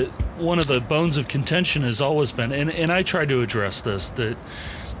of the bones of contention has always been, and I tried to address this, that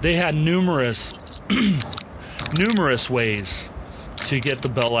they had numerous ways to get the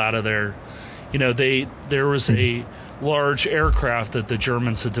bell out of there. There was a large aircraft that the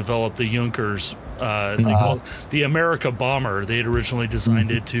Germans had developed, the Junkers. They called it the America Bomber. They had originally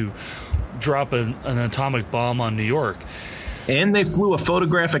designed it to drop an atomic bomb on New York. And they flew a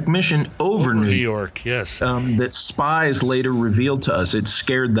photographic mission over New York. Yes. That spies later revealed to us. It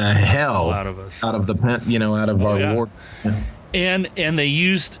scared the hell out of us, out of our war. And they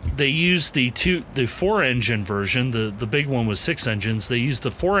used the 4-engine version. The big one was 6 engines. They used the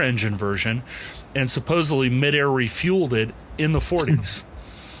 4-engine version, and supposedly mid-air refueled it in the 40s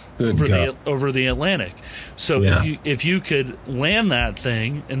over the Atlantic. So if you could land that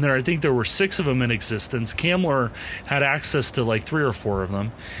thing, and I think there were 6 of them in existence. Kamler had access to like 3 or 4 of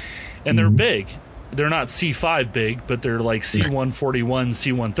them, and they're big. They're not C-5 big, but they're like C-141,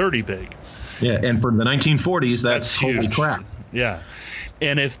 C-130 big. Yeah, and for the 1940s, that's holy crap. Yeah,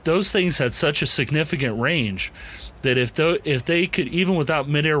 and if those things had such a significant range that if they could, even without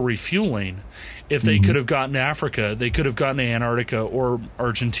mid-air refueling, if they could have gotten to Africa, they could have gotten to Antarctica or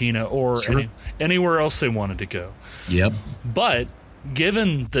Argentina or anywhere else they wanted to go. Yep. But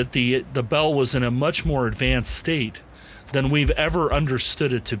given that the Bell was in a much more advanced state than we've ever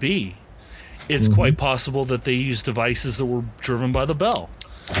understood it to be, it's quite possible that they used devices that were driven by the Bell,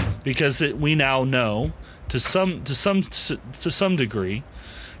 because we now know to some degree.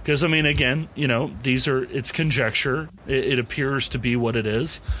 Because I mean, again, it's conjecture. It appears to be what it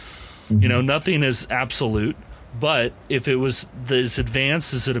is. Nothing is absolute. But if it was as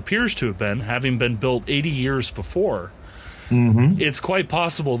advanced as it appears to have been, having been built 80 years before, it's quite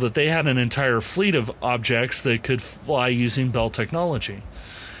possible that they had an entire fleet of objects that could fly using Bell technology.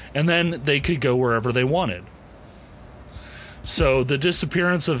 And then they could go wherever they wanted. So the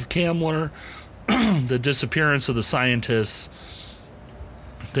disappearance of Kamler, the disappearance of the scientists,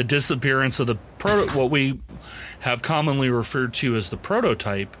 the disappearance of what we have commonly referred to as the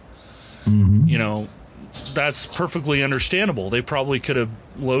prototype, that's perfectly understandable. They probably could have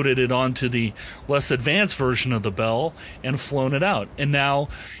loaded it onto the less advanced version of the Bell and flown it out. And now,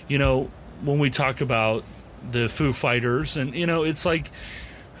 when we talk about the Foo Fighters, and it's like,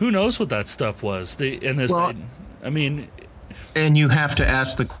 who knows what that stuff was? And you have to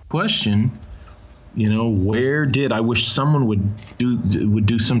ask the question, where did, I wish someone would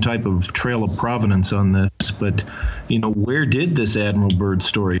do some type of trail of provenance on this, but where did this Admiral Byrd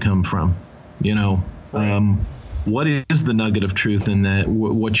story come from? What is the nugget of truth in that?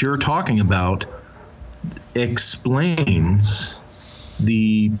 What you're talking about explains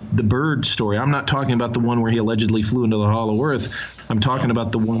the Byrd story. I'm not talking about the one where he allegedly flew into the Hollow Earth. I'm talking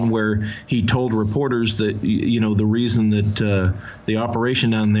about the one where he told reporters that the reason that the operation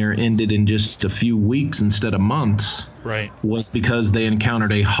down there ended in just a few weeks instead of months, was because they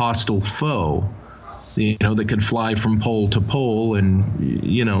encountered a hostile foe, that could fly from pole to pole, and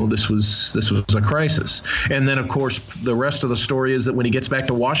this was a crisis. And then, of course, the rest of the story is that when he gets back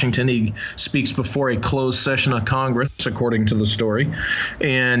to Washington, he speaks before a closed session of Congress, according to the story,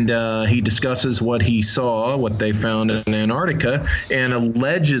 and he discusses what he saw, what they found in Antarctica, and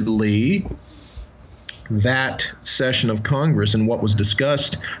allegedly that session of Congress and what was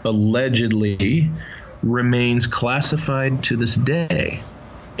discussed allegedly remains classified to this day.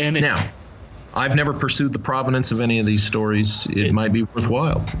 Now, I've never pursued the provenance of any of these stories. It might be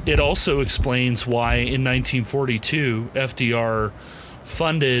worthwhile. It also explains why in 1942 FDR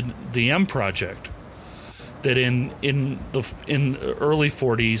funded the M Project. That in the early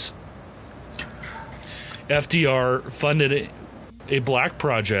 40s, FDR funded a black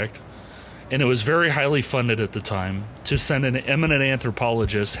project, and it was very highly funded at the time, to send an eminent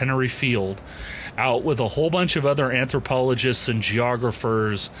anthropologist, Henry Field, out with a whole bunch of other anthropologists and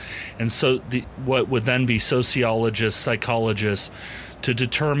geographers, and what would then be sociologists, psychologists, to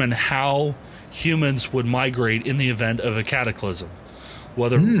determine how humans would migrate in the event of a cataclysm,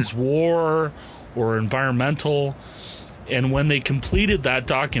 whether it was war or environmental. And when they completed that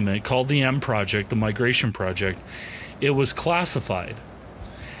document called the M Project, the Migration Project, it was classified.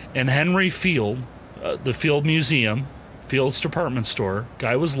 And Henry Field, the Field Museum, Field's department store,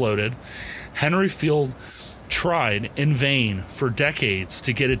 guy was loaded. Henry Field tried in vain for decades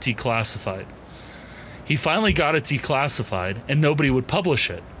to get it declassified. He finally got it declassified, and nobody would publish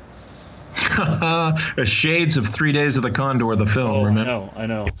it. Shades of 3 Days of the Condor, the film. Remember? I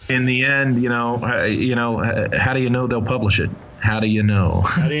know. In the end, how do you know they'll publish it? How do you know?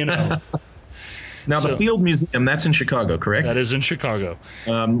 Now, the Field Museum, that's in Chicago, correct? That is in Chicago.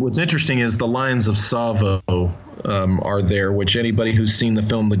 What's interesting is the Lions of Tsavo are there, which anybody who's seen the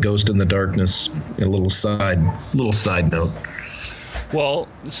film The Ghost in the Darkness, a little side note. Well,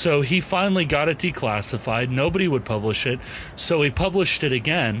 so he finally got it declassified. Nobody would publish it. So he published it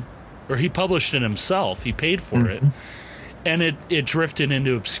again, or he published it himself. He paid for it, and it drifted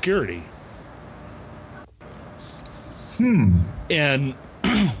into obscurity. And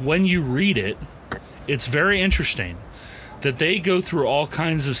when you read it, it's very interesting that they go through all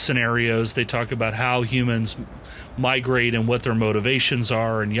kinds of scenarios. They talk about how humans migrate and what their motivations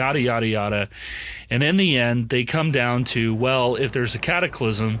are and yada, yada, yada. And in the end, they come down to, well, if there's a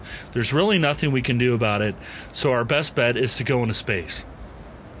cataclysm, there's really nothing we can do about it. So our best bet is to go into space.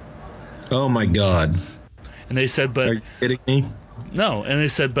 Oh, my God. And they said, but... Are you kidding me? No. And they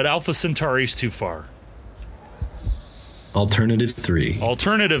said, but Alpha Centauri's too far. Alternative 3.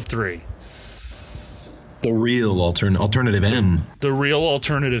 The real alternative M. The real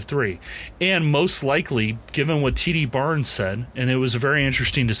alternative 3. And most likely, given what T.D. Barnes said, and it was a very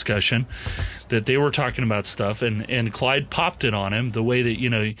interesting discussion, that they were talking about stuff, and Clyde popped it on him, the way that,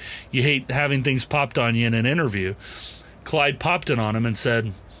 you hate having things popped on you in an interview. Clyde popped it on him and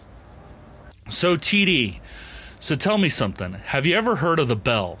said, so T.D., so tell me something. Have you ever heard of the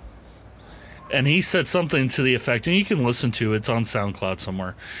Bell? And he said something to the effect, and you can listen to it, it's on SoundCloud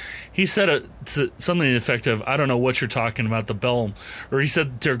somewhere. He said something to the effect of, I don't know what you're talking about, the Bell. Or he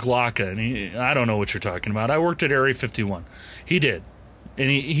said Der Glocke, and I don't know what you're talking about. I worked at Area 51. He did. And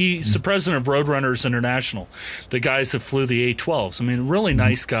he's the president of Roadrunners International, the guys that flew the A-12s. I mean, really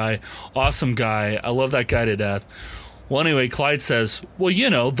nice guy, awesome guy. I love that guy to death. Well, anyway, Clyde says, well, you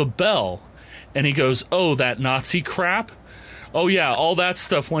know, the Bell. And he goes, oh, that Nazi crap? Oh, yeah, all that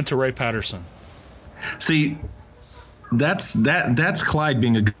stuff went to Ray Patterson. See, that's Clyde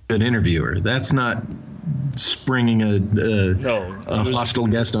being a good interviewer. That's not springing a hostile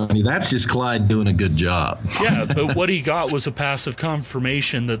guest on you. That's just Clyde doing a good job. Yeah, but what he got was a passive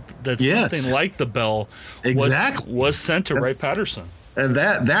confirmation that something like the Bell was sent to Ray Patterson. And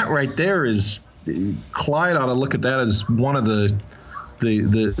that right there is, Clyde ought to look at that as one of the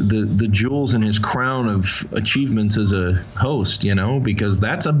jewels in his crown of achievements as a host, you know, because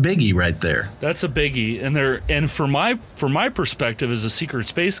that's a biggie right there. That's a biggie, and from my perspective as a secret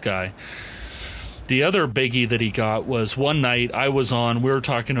space guy, the other biggie that he got was one night we were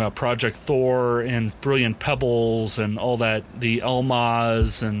talking about Project Thor and Brilliant Pebbles and all that, the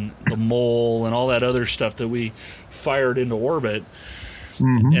Elmas and the Mole and all that other stuff that we fired into orbit.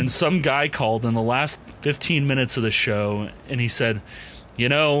 Mm-hmm. And some guy called in the last 15 minutes of the show, and he said, you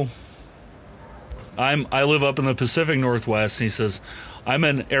know, I live up in the Pacific Northwest, and he says, I'm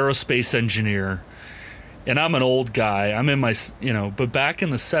an aerospace engineer, and I'm an old guy. I'm in my, but back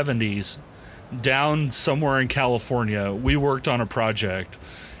in the 70s, down somewhere in California, we worked on a project,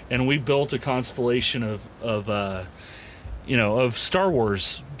 and we built a constellation of Star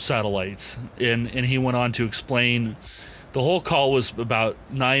Wars satellites. And he went on to explain. The whole call was about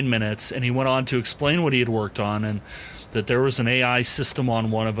 9 minutes, and he went on to explain what he had worked on, and that there was an AI system on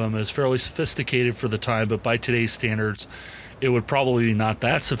one of them. It was fairly sophisticated for the time, but by today's standards, it would probably be not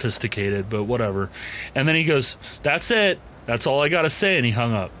that sophisticated, but whatever. And then he goes, that's it. That's all I got to say, and he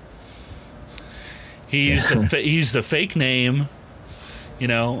hung up. He used a fake name,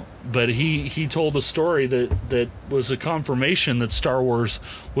 but he told a story that was a confirmation that Star Wars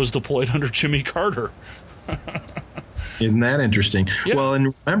was deployed under Jimmy Carter. Isn't that interesting? Yeah. Well,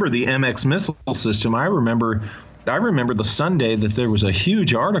 and remember the MX missile system. I remember the Sunday that there was a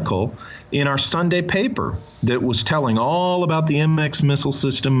huge article in our Sunday paper that was telling all about the MX missile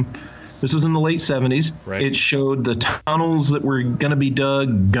system. This was in the late 70s. Right. It showed the tunnels that were going to be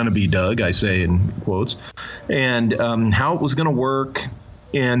dug, I say in quotes, and how it was going to work.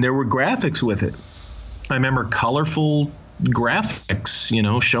 And there were graphics with it. I remember colorful graphics,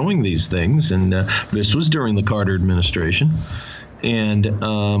 showing these things. And this was during the Carter administration. And,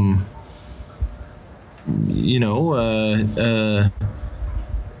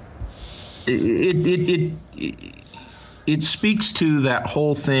 it speaks to that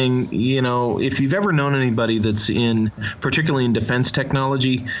whole thing. If you've ever known anybody that's particularly in defense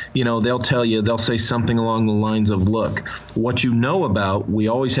technology, they'll say something along the lines of, look, what you know about, we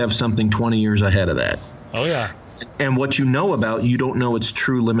always have something 20 years ahead of that. Oh, yeah. And what you know about, you don't know its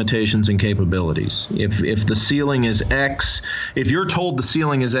true limitations and capabilities. If the ceiling is X, if you're told the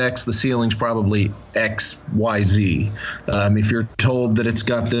ceiling is X, the ceiling's probably X, Y, Z. If you're told that it's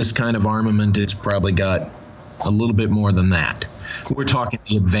got this kind of armament, it's probably got a little bit more than that. We're talking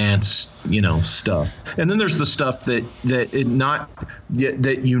the advanced, stuff. And then there's the stuff that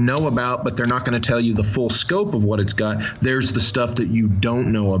you know about, but they're not going to tell you the full scope of what it's got. There's the stuff that you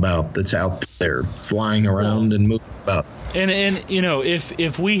don't know about that's out there flying around and moving about. And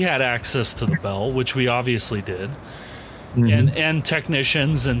if we had access to the Bell, which we obviously did, mm-hmm. and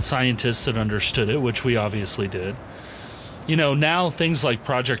technicians and scientists that understood it, which we obviously did, now things like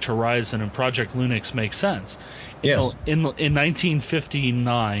Project Horizon and Project Lunix make sense. Yes. In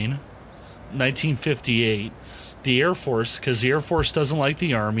 1959, 1958, the Air Force, because the Air Force doesn't like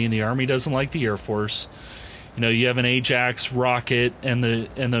the Army and the Army doesn't like the Air Force, you have an Ajax rocket and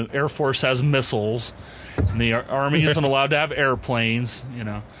the Air Force has missiles and the Army isn't allowed to have airplanes,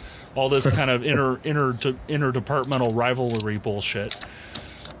 all this kind of interdepartmental rivalry bullshit.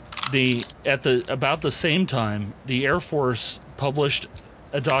 About the same time, the Air Force published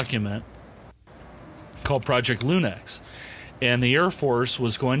a document called Project Lunix, and the Air Force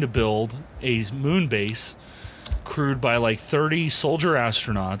was going to build a moon base crewed by like 30 soldier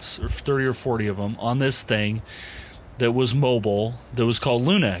astronauts, or 30 or 40 of them, on this thing that was mobile, that was called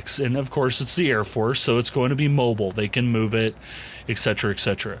Lunix. And of course, it's the Air Force, so it's going to be mobile. They can move it, etc.,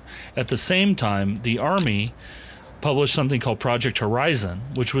 etc. At the same time, the Army published something called Project Horizon,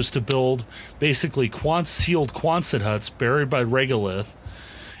 which was to build basically sealed Quonset huts buried by regolith,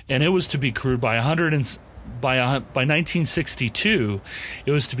 and it was to be crewed by by 1962,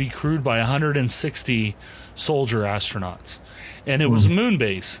 it was to be crewed by 160 soldier astronauts, and it was a moon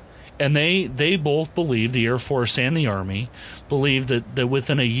base. And they both believed, the Air Force and the Army believed that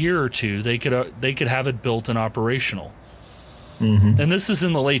within a year or two they could have it built and operational. And this is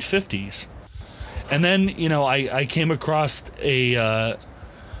in the late 50s. And then, you know, I came across a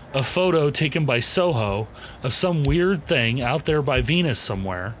photo taken by Soho of some weird thing out there by Venus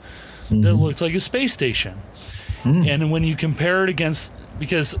somewhere that looked like a space station. And when you compare it against,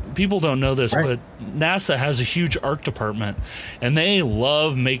 because people don't know this, but NASA has a huge art department, and they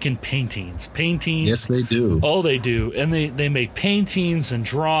love making paintings. Yes, they do. Oh, they do. And they make paintings and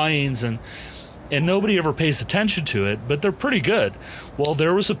drawings, and nobody ever pays attention to it, but they're pretty good. Well,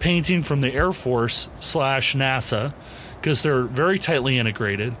 there was a painting from the Air Force / NASA, because they're very tightly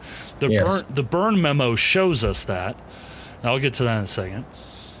integrated. The burn memo shows us that. I'll get to that in a second.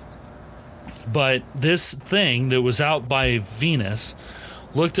 But this thing that was out by Venus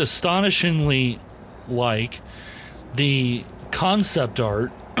looked astonishingly like the concept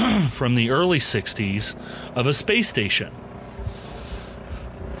art from the early 60s of a space station.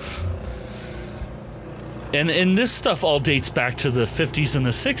 And this stuff all dates back to the 50s and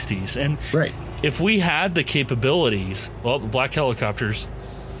the 60s. And if we had the capabilities, well, the black helicopters,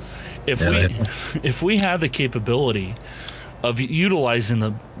 if we had the capability of utilizing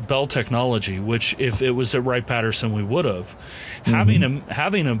the Bell technology, which if it was at Wright-Patterson we would have,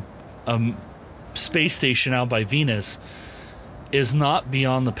 having a space station out by Venus is not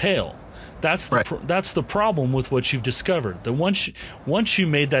beyond the pale. That's the problem with what you've discovered. That once you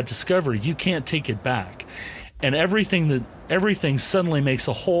made that discovery, you can't take it back, and everything suddenly makes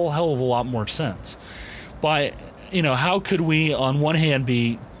a whole hell of a lot more sense. By, you know, how could we on one hand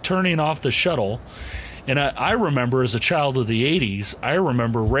be turning off the shuttle? And I remember as a child of the 80s, I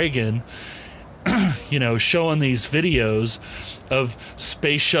remember Reagan, you know, showing these videos of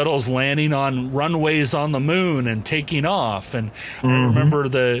space shuttles landing on runways on the moon and taking off. And I remember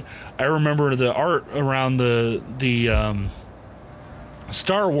the art around the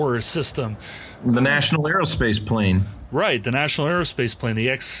Star Wars system. The National Aerospace Plane. Right, the National Aerospace Plane, the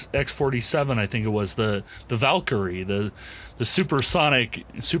X-47, I think it was, the Valkyrie, the supersonic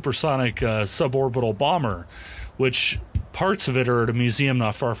suborbital bomber, which parts of it are at a museum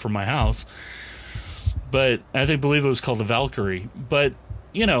not far from my house. But I believe it was called the Valkyrie. But,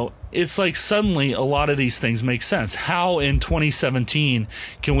 you know, it's like suddenly a lot of these things make sense. How in 2017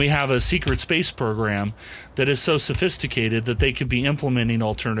 can we have a secret space program that is so sophisticated that they could be implementing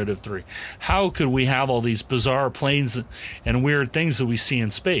Alternative 3? How could we have all these bizarre planes and weird things that we see in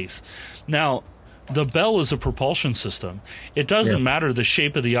space? Now, the Bell is a propulsion system. It doesn't matter the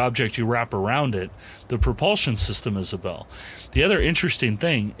shape of the object you wrap around it. The propulsion system is a Bell. The other interesting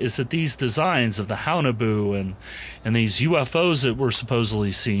thing is that these designs of the Haunebu and these UFOs that we're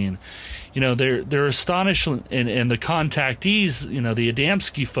supposedly seeing, you know, they're astonishing. And the contactees, you know, the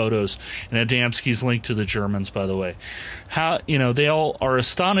Adamski photos, and Adamski's linked to the Germans, by the way. How, you know, they all are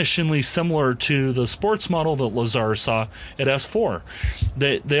astonishingly similar to the sports model that Lazar saw at S4.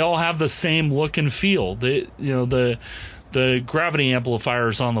 They all have the same look and feel. The gravity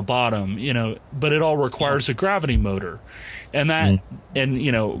amplifiers on the bottom, you know, but it all requires a gravity motor. And that, and,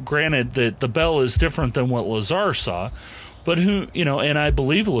 you know, granted that the Bell is different than what Lazar saw, but who, you know, and I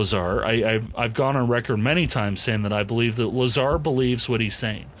believe Lazar. I've gone on record many times saying that I believe that Lazar believes what he's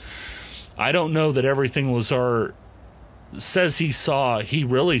saying. I don't know that everything Lazar says he saw, he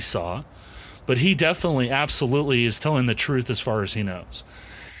really saw, but he definitely, absolutely is telling the truth as far as he knows.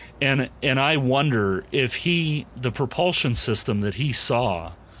 And I wonder if the propulsion system that he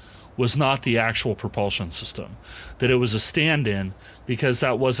saw was not the actual propulsion system, that it was a stand-in, because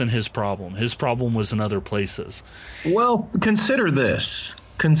that wasn't his problem. His problem was in other places. Well, consider this.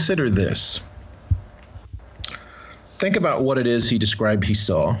 Think about what it is he described he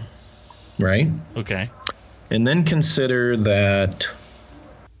saw, right? Okay. And then consider that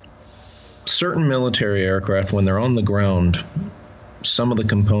certain military aircraft, when they're on the ground, some of the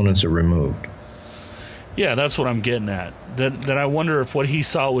components are removed. Yeah, that's what I'm getting at. That I wonder if what he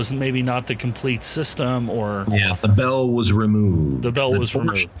saw was maybe not the complete system, or the Bell was removed.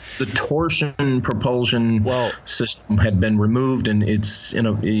 Removed. The torsion propulsion system had been removed, and it's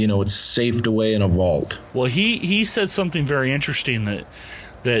it's safed away in a vault. Well, he said something very interesting that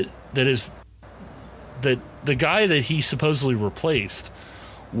the guy that he supposedly replaced,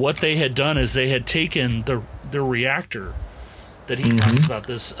 what they had done is they had taken the reactor that he talks about,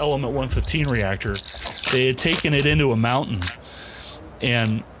 this Element 115 reactor. They had taken it into a mountain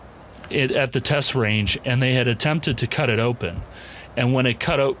and at the test range, and they had attempted to cut it open. And when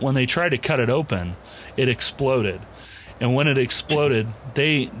they tried to cut it open, it exploded. And when it exploded,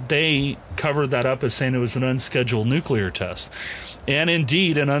 they covered that up as saying it was an unscheduled nuclear test. And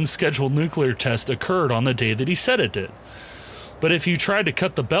indeed, an unscheduled nuclear test occurred on the day that he said it did. But if you tried to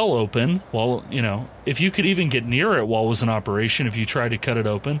cut the bell open, if you could even get near it while it was in operation, if you tried to cut it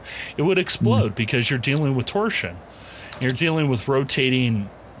open, it would explode because you're dealing with torsion. You're dealing with rotating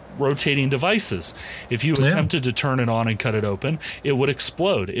devices. If you attempted to turn it on and cut it open, it would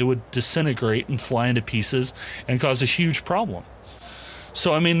explode. It would disintegrate and fly into pieces and cause a huge problem.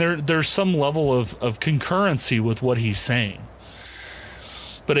 So, I mean, there's some level of concurrency with what he's saying.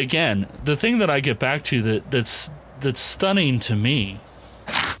 But again, the thing that I get back to that's stunning to me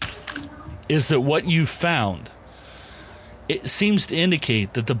is that what you found, it seems to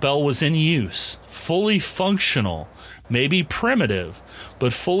indicate that the bell was in use, fully functional, maybe primitive,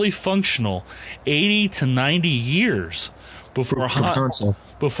 but fully functional 80 to 90 years before Hans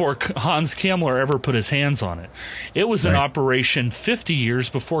Kammler ever put his hands on it. It was in operation 50 years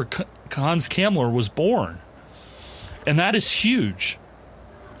before Hans Kammler was born. And that is huge.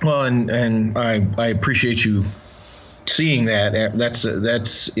 Well, and I appreciate you seeing that.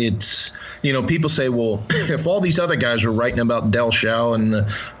 It's people say, well, if all these other guys were writing about Del Shao and the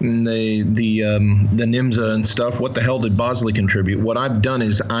NIMSA and stuff, what the hell did Bosley contribute? What I've done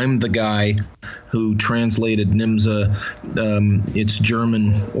is I'm the guy who translated NIMSA, its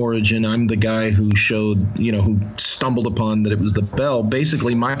German origin. I'm the guy who showed, who stumbled upon that it was the bell.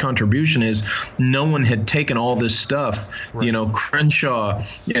 Basically, my contribution is no one had taken all this stuff, Crenshaw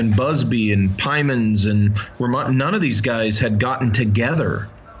and Busby and Pymans and none of these guys had gotten together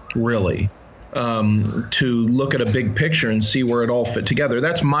really to look at a big picture and see where it all fit together.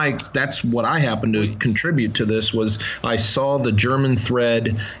 That's what I happened to contribute to this. Was I saw the German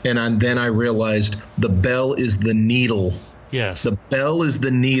thread, and then I realized the bell is the needle. Yes, the bell is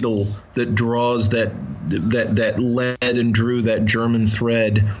the needle that draws that led and drew that German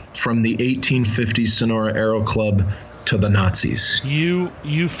thread from the 1850s Sonora Aero Club to the Nazis. You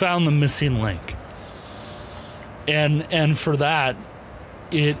found the missing link, and for that,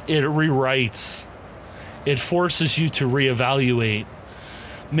 it rewrites. It forces you to reevaluate,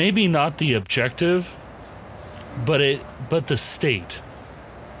 maybe not the objective, but the state,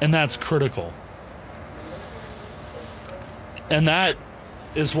 and that's critical. And that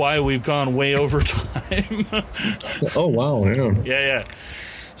is why we've gone way over time. Oh wow! Yeah.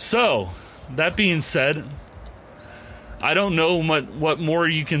 So that being said, I don't know what more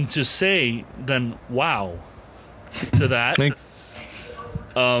you can just say than wow to that.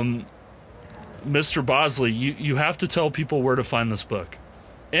 Mr. Bosley, you have to tell people where to find this book.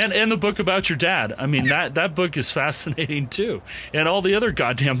 And the book about your dad. I mean, that book is fascinating too. And all the other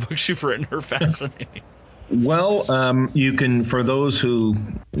goddamn books you've written are fascinating. Well, you can, for those who,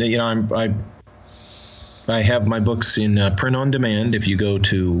 I have my books in print on demand. If you go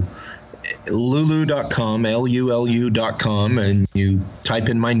to lulu.com, LULU.com, and you type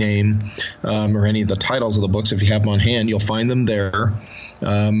in my name or any of the titles of the books, if you have them on hand, you'll find them there.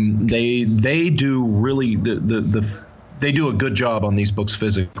 They do really they do a good job on these books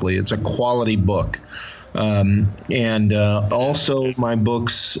physically. It's a quality book. And also my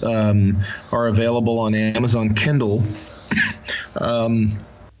books are available on Amazon Kindle.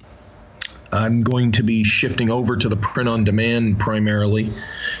 I'm going to be shifting over to the print on demand primarily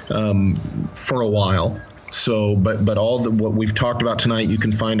for a while. So, but all what we've talked about tonight, you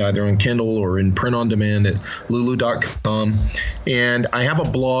can find either on Kindle or in print on demand at lulu.com. And I have a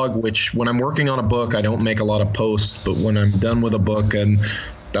blog, which when I'm working on a book, I don't make a lot of posts, but when I'm done with a book,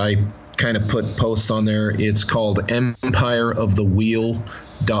 I kind of put posts on there. It's called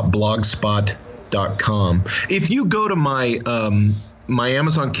empireofthewheel.blogspot.com. If you go to my my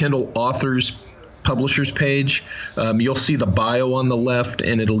Amazon Kindle authors publishers page, you'll see the bio on the left,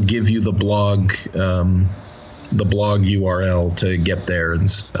 and it'll give you the blog URL to get there and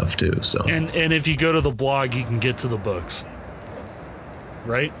stuff too. So and if you go to the blog, you can get to the books,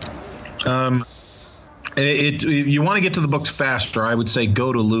 right? You want to get to the books faster, I would say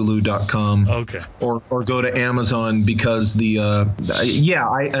go to lulu.com. Okay. Or go to Amazon, because the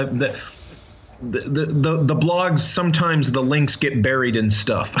blogs, sometimes the links get buried in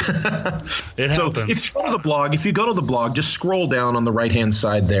stuff. It happens. If you go to the blog, just scroll down on the right-hand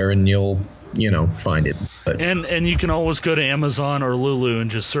side there and you'll find it. But, and you can always go to Amazon or Lulu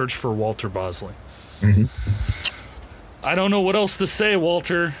and just search for Walter Bosley. Mm-hmm. I don't know what else to say,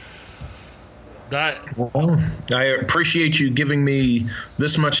 Walter. Well, I appreciate you giving me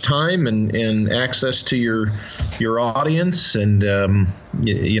this much time and access to your audience, and I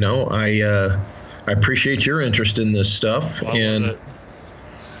appreciate your interest in this stuff.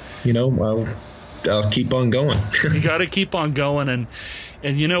 I'll keep on going. You got to keep on going.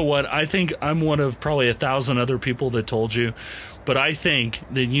 And you know what? I think I'm one of probably 1,000 other people that told you, but I think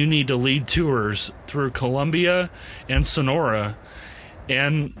that you need to lead tours through Columbia and Sonora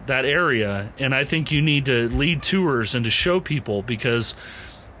and that area. And I think you need to lead tours and to show people, because,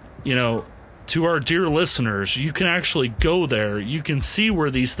 you know, to our dear listeners, you can actually go there. You can see where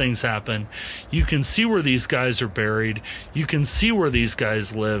these things happen. You can see where these guys are buried. You can see where these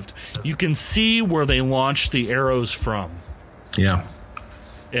guys lived. You can see where they launched the arrows from. Yeah.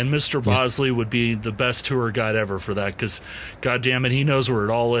 And Mr. Bosley would be the best tour guide ever for that, because, God damn it, he knows where it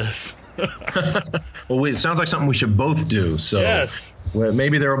all is. Well, it sounds like something we should both do. So yes. Well,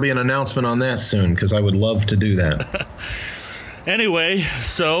 maybe there will be an announcement on that soon, because I would love to do that. Anyway,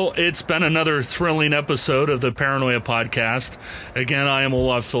 so it's been another thrilling episode of the Paranoia Podcast. Again, I am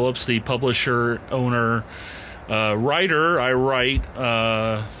Olaf Phillips, the publisher, owner, writer. I write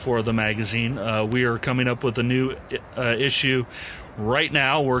for the magazine. We are coming up with a new issue right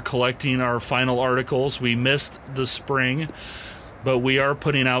now. We're collecting our final articles. We missed the spring, but we are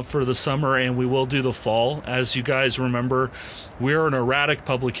putting out for the summer, and we will do the fall. As you guys remember, we're an erratic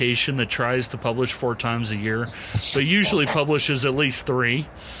publication that tries to publish 4 times a year, but usually publishes at least 3.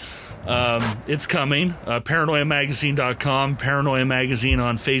 It's coming. ParanoiaMagazine.com, Paranoia Magazine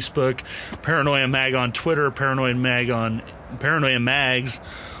on Facebook, Paranoia Mag on Twitter, Paranoia Mags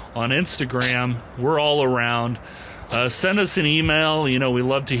on Instagram. We're all around. Send us an email. You know, we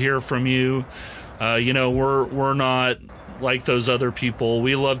love to hear from you. You know, we're not like those other people.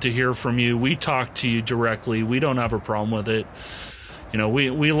 We love to hear from you. We talk to you directly. We don't have a problem with it. You know,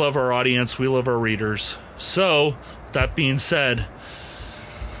 we love our audience. We love our readers. So, that being said,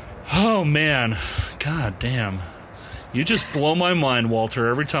 oh man, God damn. You just blow my mind, Walter,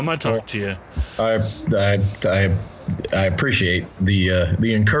 every time I talk to you. I appreciate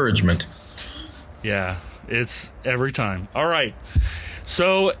the encouragement. Yeah, it's every time. All right.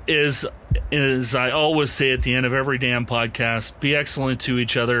 So, as I always say at the end of every damn podcast, be excellent to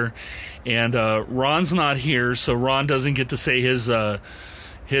each other. And Ron's not here, so Ron doesn't get to say his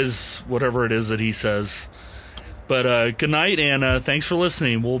whatever it is that he says. But good night, and thanks for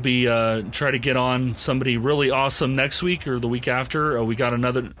listening. We'll be try to get on somebody really awesome next week or the week after. We got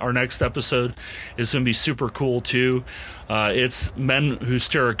our next episode is going to be super cool too. It's Men Who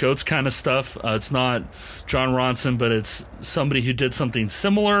Stare at Goats kind of stuff. It's not John Ronson, but it's somebody who did something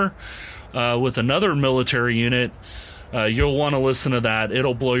similar with another military unit. You'll want to listen to that.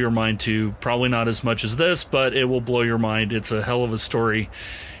 It'll blow your mind too. Probably not as much as this, but it will blow your mind. It's a hell of a story.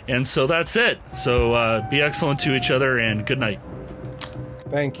 And so that's it. So be excellent to each other, and good night.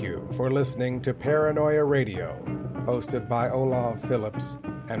 Thank you for listening to Paranoia Radio, hosted by Olaf Phillips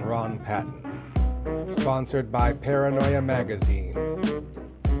and Ron Patton. Sponsored by Paranoia Magazine.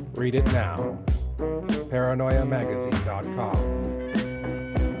 Read it now.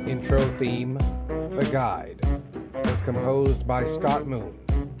 ParanoiaMagazine.com. Intro theme, The Guide, was composed by Scott Moon.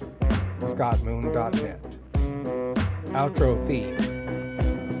 ScottMoon.net. Outro theme,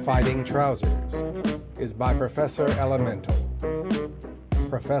 Fighting Trousers, is by Professor Elemental.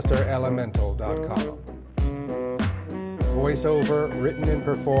 ProfessorElemental.com. Voiceover written and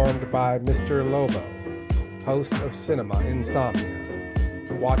performed by Mr. Lobo, host of Cinema Insomnia.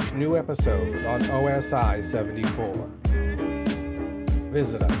 Watch new episodes on OSI 74.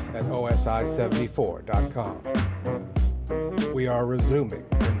 Visit us at OSI74.com. We are resuming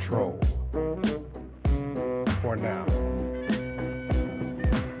control. For now.